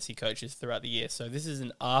few fantasy coaches throughout the year. So this is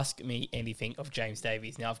an Ask Me Anything of James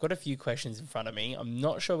Davies. Now, I've got a few questions in front of me. I'm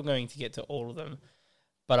not sure we're going to get to all of them,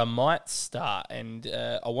 but I might start, and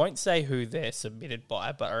I won't say who they're submitted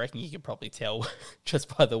by, but I reckon you can probably tell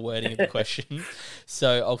just by the wording of the question.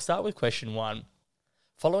 So I'll start with question 1.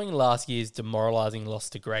 Following last year's demoralising loss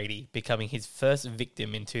to Grady, becoming his first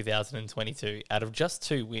victim in 2022 out of just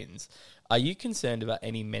 2 wins, are you concerned about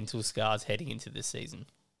any mental scars heading into this season?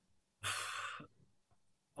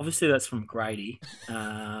 Obviously, that's from Grady.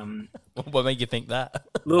 What made you think that?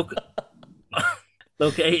 Look,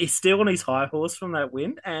 he's still on his high horse from that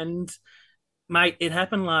win. And, mate, it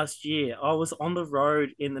happened last year. I was on the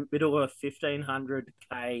road in the middle of a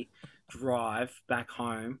 1,500k drive back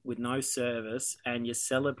home with no service, and you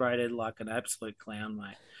celebrated like an absolute clown,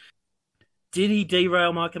 mate. Did he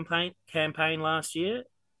derail my campaign last year?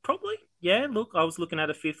 Probably. Yeah, look, I was looking at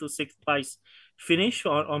a 5th or 6th place finish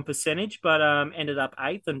on percentage, but ended up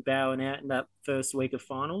 8th and bowing out in that first week of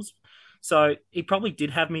finals. So he probably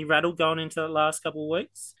did have me rattled going into the last couple of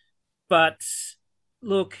weeks. But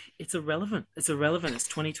look, it's irrelevant. It's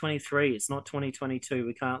 2023. It's not 2022.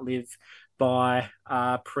 We can't live by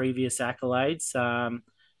our previous accolades.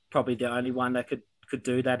 Probably the only one that could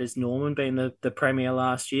do that is Norman being the premier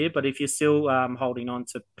last year. But if you're still holding on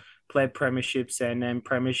to pleb premierships and then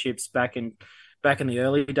premierships back in the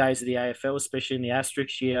early days of the AFL, especially in the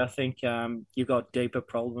asterisk year, I think you've got deeper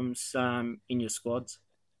problems in your squads.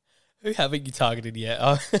 Who haven't you targeted yet?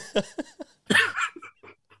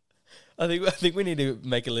 I think we need to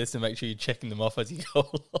make a list and make sure you're checking them off as you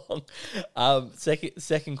go along.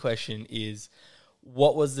 Second question is,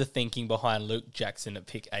 What was the thinking behind Luke Jackson at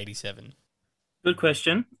pick 87? Good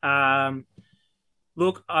question.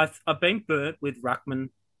 Look, I've been burnt with Ruckman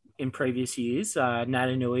in previous years.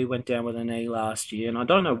 Natanui went down with a knee last year, and I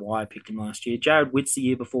don't know why I picked him last year. Jared Witts the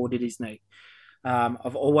year before did his knee.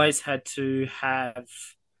 I've always had to have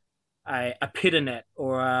a Pitternet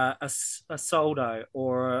or a Soldo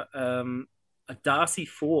or a Darcy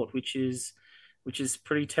Fort, which is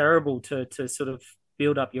pretty terrible to sort of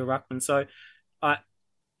build up your ruckman. So,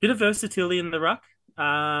 bit of versatility in the ruck.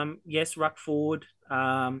 Yes, ruck forward.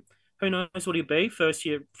 Who knows what he'll be? First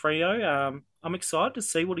year Freo. I'm excited to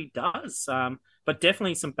see what he does. But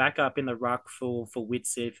definitely some backup in the ruck for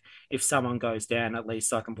Wits. If someone goes down, at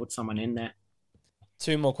least I can put someone in there.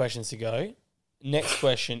 2 more questions to go. Next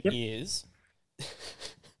question Yep. is...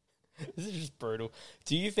 This is just brutal.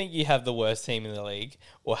 Do you think you have the worst team in the league,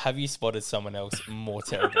 or have you spotted someone else more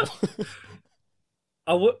terrible?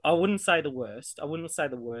 I wouldn't say the worst. I wouldn't say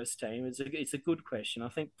the worst team. It's a good question. I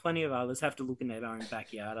think plenty of others have to look in their own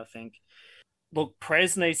backyard. I think. Look,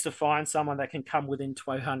 Prez needs to find someone that can come within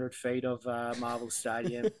 1,200 feet of Marvel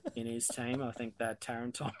Stadium in his team. I think that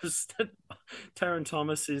Taron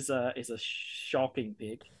Thomas is a shocking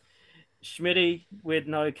pick. Schmitty with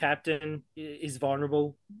no captain is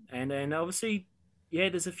vulnerable, and obviously, yeah,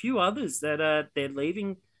 there's a few others that they're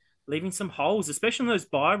leaving some holes, especially in those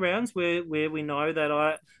bye rounds where we know that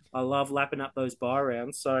I love lapping up those bye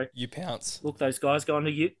rounds. So You pounce. look, those guys going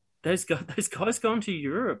to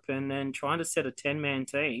Europe and then trying to set a 10-man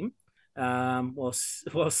team while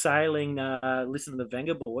sailing. Listen to the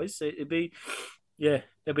Wenger boys. It'd be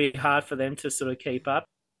hard for them to sort of keep up.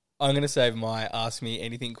 I'm going to save my Ask Me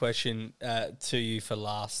Anything question to you for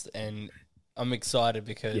last, and I'm excited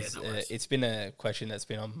because it's been a question that's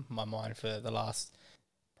been on my mind for the last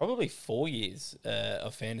probably 4 years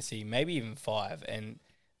of fantasy, maybe even 5, and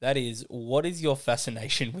that is, what is your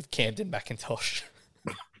fascination with Camden McIntosh?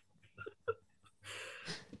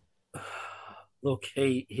 Look,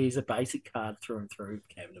 he's a basic card through and through,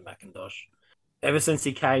 Camden McIntosh. Ever since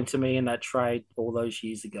he came to me in that trade all those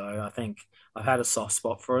years ago, I think I've had a soft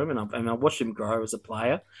spot for him, and I've watched him grow as a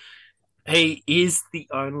player. He is the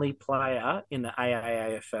only player in the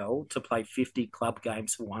AAAAFL to play 50 club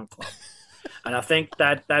games for one club, and I think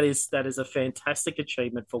that is a fantastic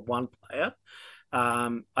achievement for one player.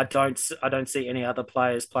 I don't see any other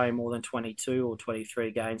players playing more than 22 or 23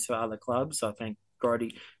 games for other clubs. I think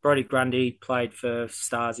Brodie Grundy played for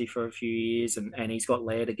Stasi for a few years, and he's got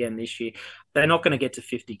Laird again this year. They're not going to get to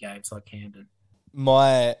 50 games like Camden.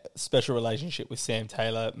 My special relationship with Sam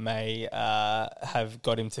Taylor may have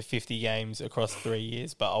got him to 50 games across 3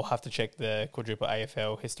 years, but I'll have to check the quadruple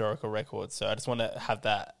AFL historical records. So I just want to have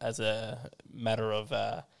that as a matter of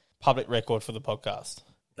public record for the podcast.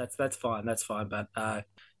 That's fine. But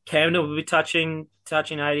Camden will be touching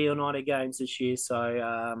 80 or 90 games this year.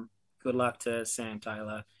 So good luck to Sam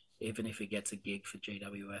Taylor, even if he gets a gig for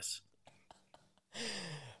GWS.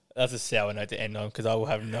 That's a sour note to end on, because I will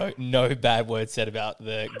have no bad words said about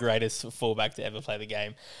the greatest fullback to ever play the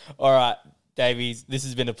game. All right, Davies, this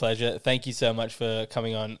has been a pleasure. Thank you so much for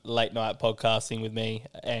coming on late night podcasting with me,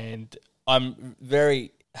 and I'm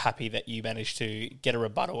very happy that you managed to get a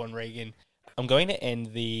rebuttal on Regan. I'm going to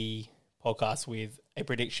end the podcast with a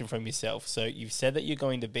prediction from yourself. So you've said that you're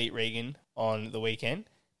going to beat Regan on the weekend.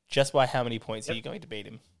 Just by how many points are you going to beat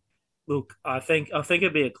him? Look, I think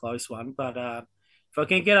it'd be a close one, but if I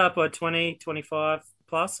can get up by 20, 25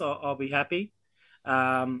 plus, I'll be happy.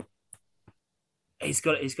 He's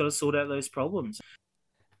got to sort out those problems.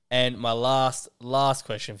 And my last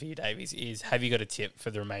question for you, Davies, is: have you got a tip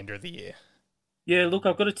for the remainder of the year? Yeah, look,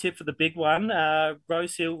 I've got a tip for the big one.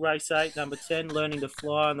 Rose Hill, race 8, number 10, learning to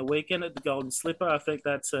fly on the weekend at the Golden Slipper. I think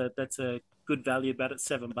that's a good value bet at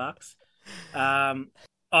 $7.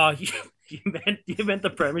 You meant the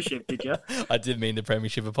premiership, did you? I did mean the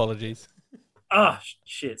premiership. Apologies. Oh,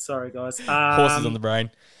 shit. Sorry, guys. Horses on the brain.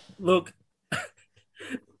 Look,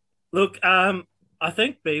 I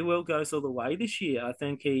think B Will goes all the way this year. I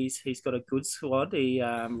think he's got a good squad. He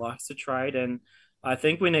likes to trade, and I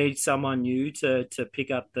think we need someone new to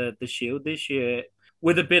pick up the Shield this year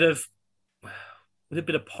with a bit of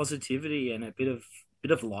positivity and a bit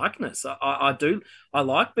of likeness. I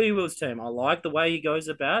like B Will's team. I like the way he goes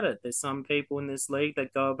about it. There's some people in this league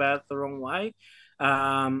that go about it the wrong way,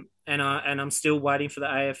 and I'm still waiting for the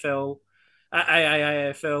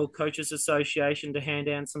AAAAFL Coaches Association to hand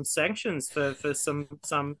down some sanctions for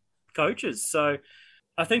some coaches. So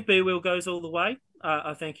I think B Will goes all the way.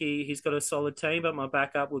 I think he's got a solid team, but my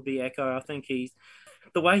backup would be Echo. I think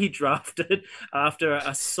the way he drafted after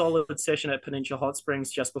a solid session at Peninsula Hot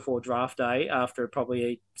Springs just before draft day, after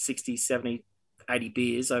probably 60, 70, 80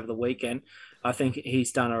 beers over the weekend, I think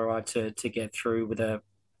he's done all right to get through with a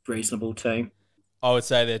reasonable team. I would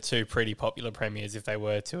say they're two pretty popular premiers if they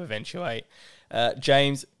were to eventuate.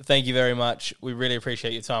 James, thank you very much. We really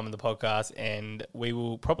appreciate your time on the podcast, and we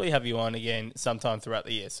will probably have you on again sometime throughout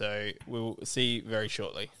the year. So we'll see you very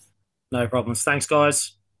shortly. No problems. Thanks,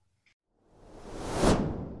 guys.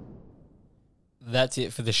 That's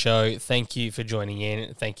it for the show. Thank you for joining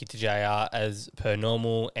in. Thank you to JR as per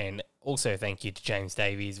normal, and also thank you to James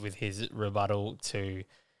Davies with his rebuttal to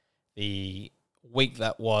the week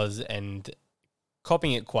that was and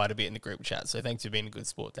copying it quite a bit in the group chat. So thanks for being a good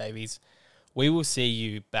sport, Davies. We will see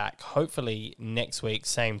you back hopefully next week,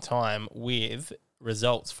 same time, with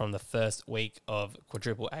results from the first week of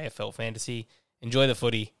quadruple AFL fantasy. Enjoy the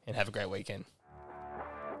footy and have a great weekend.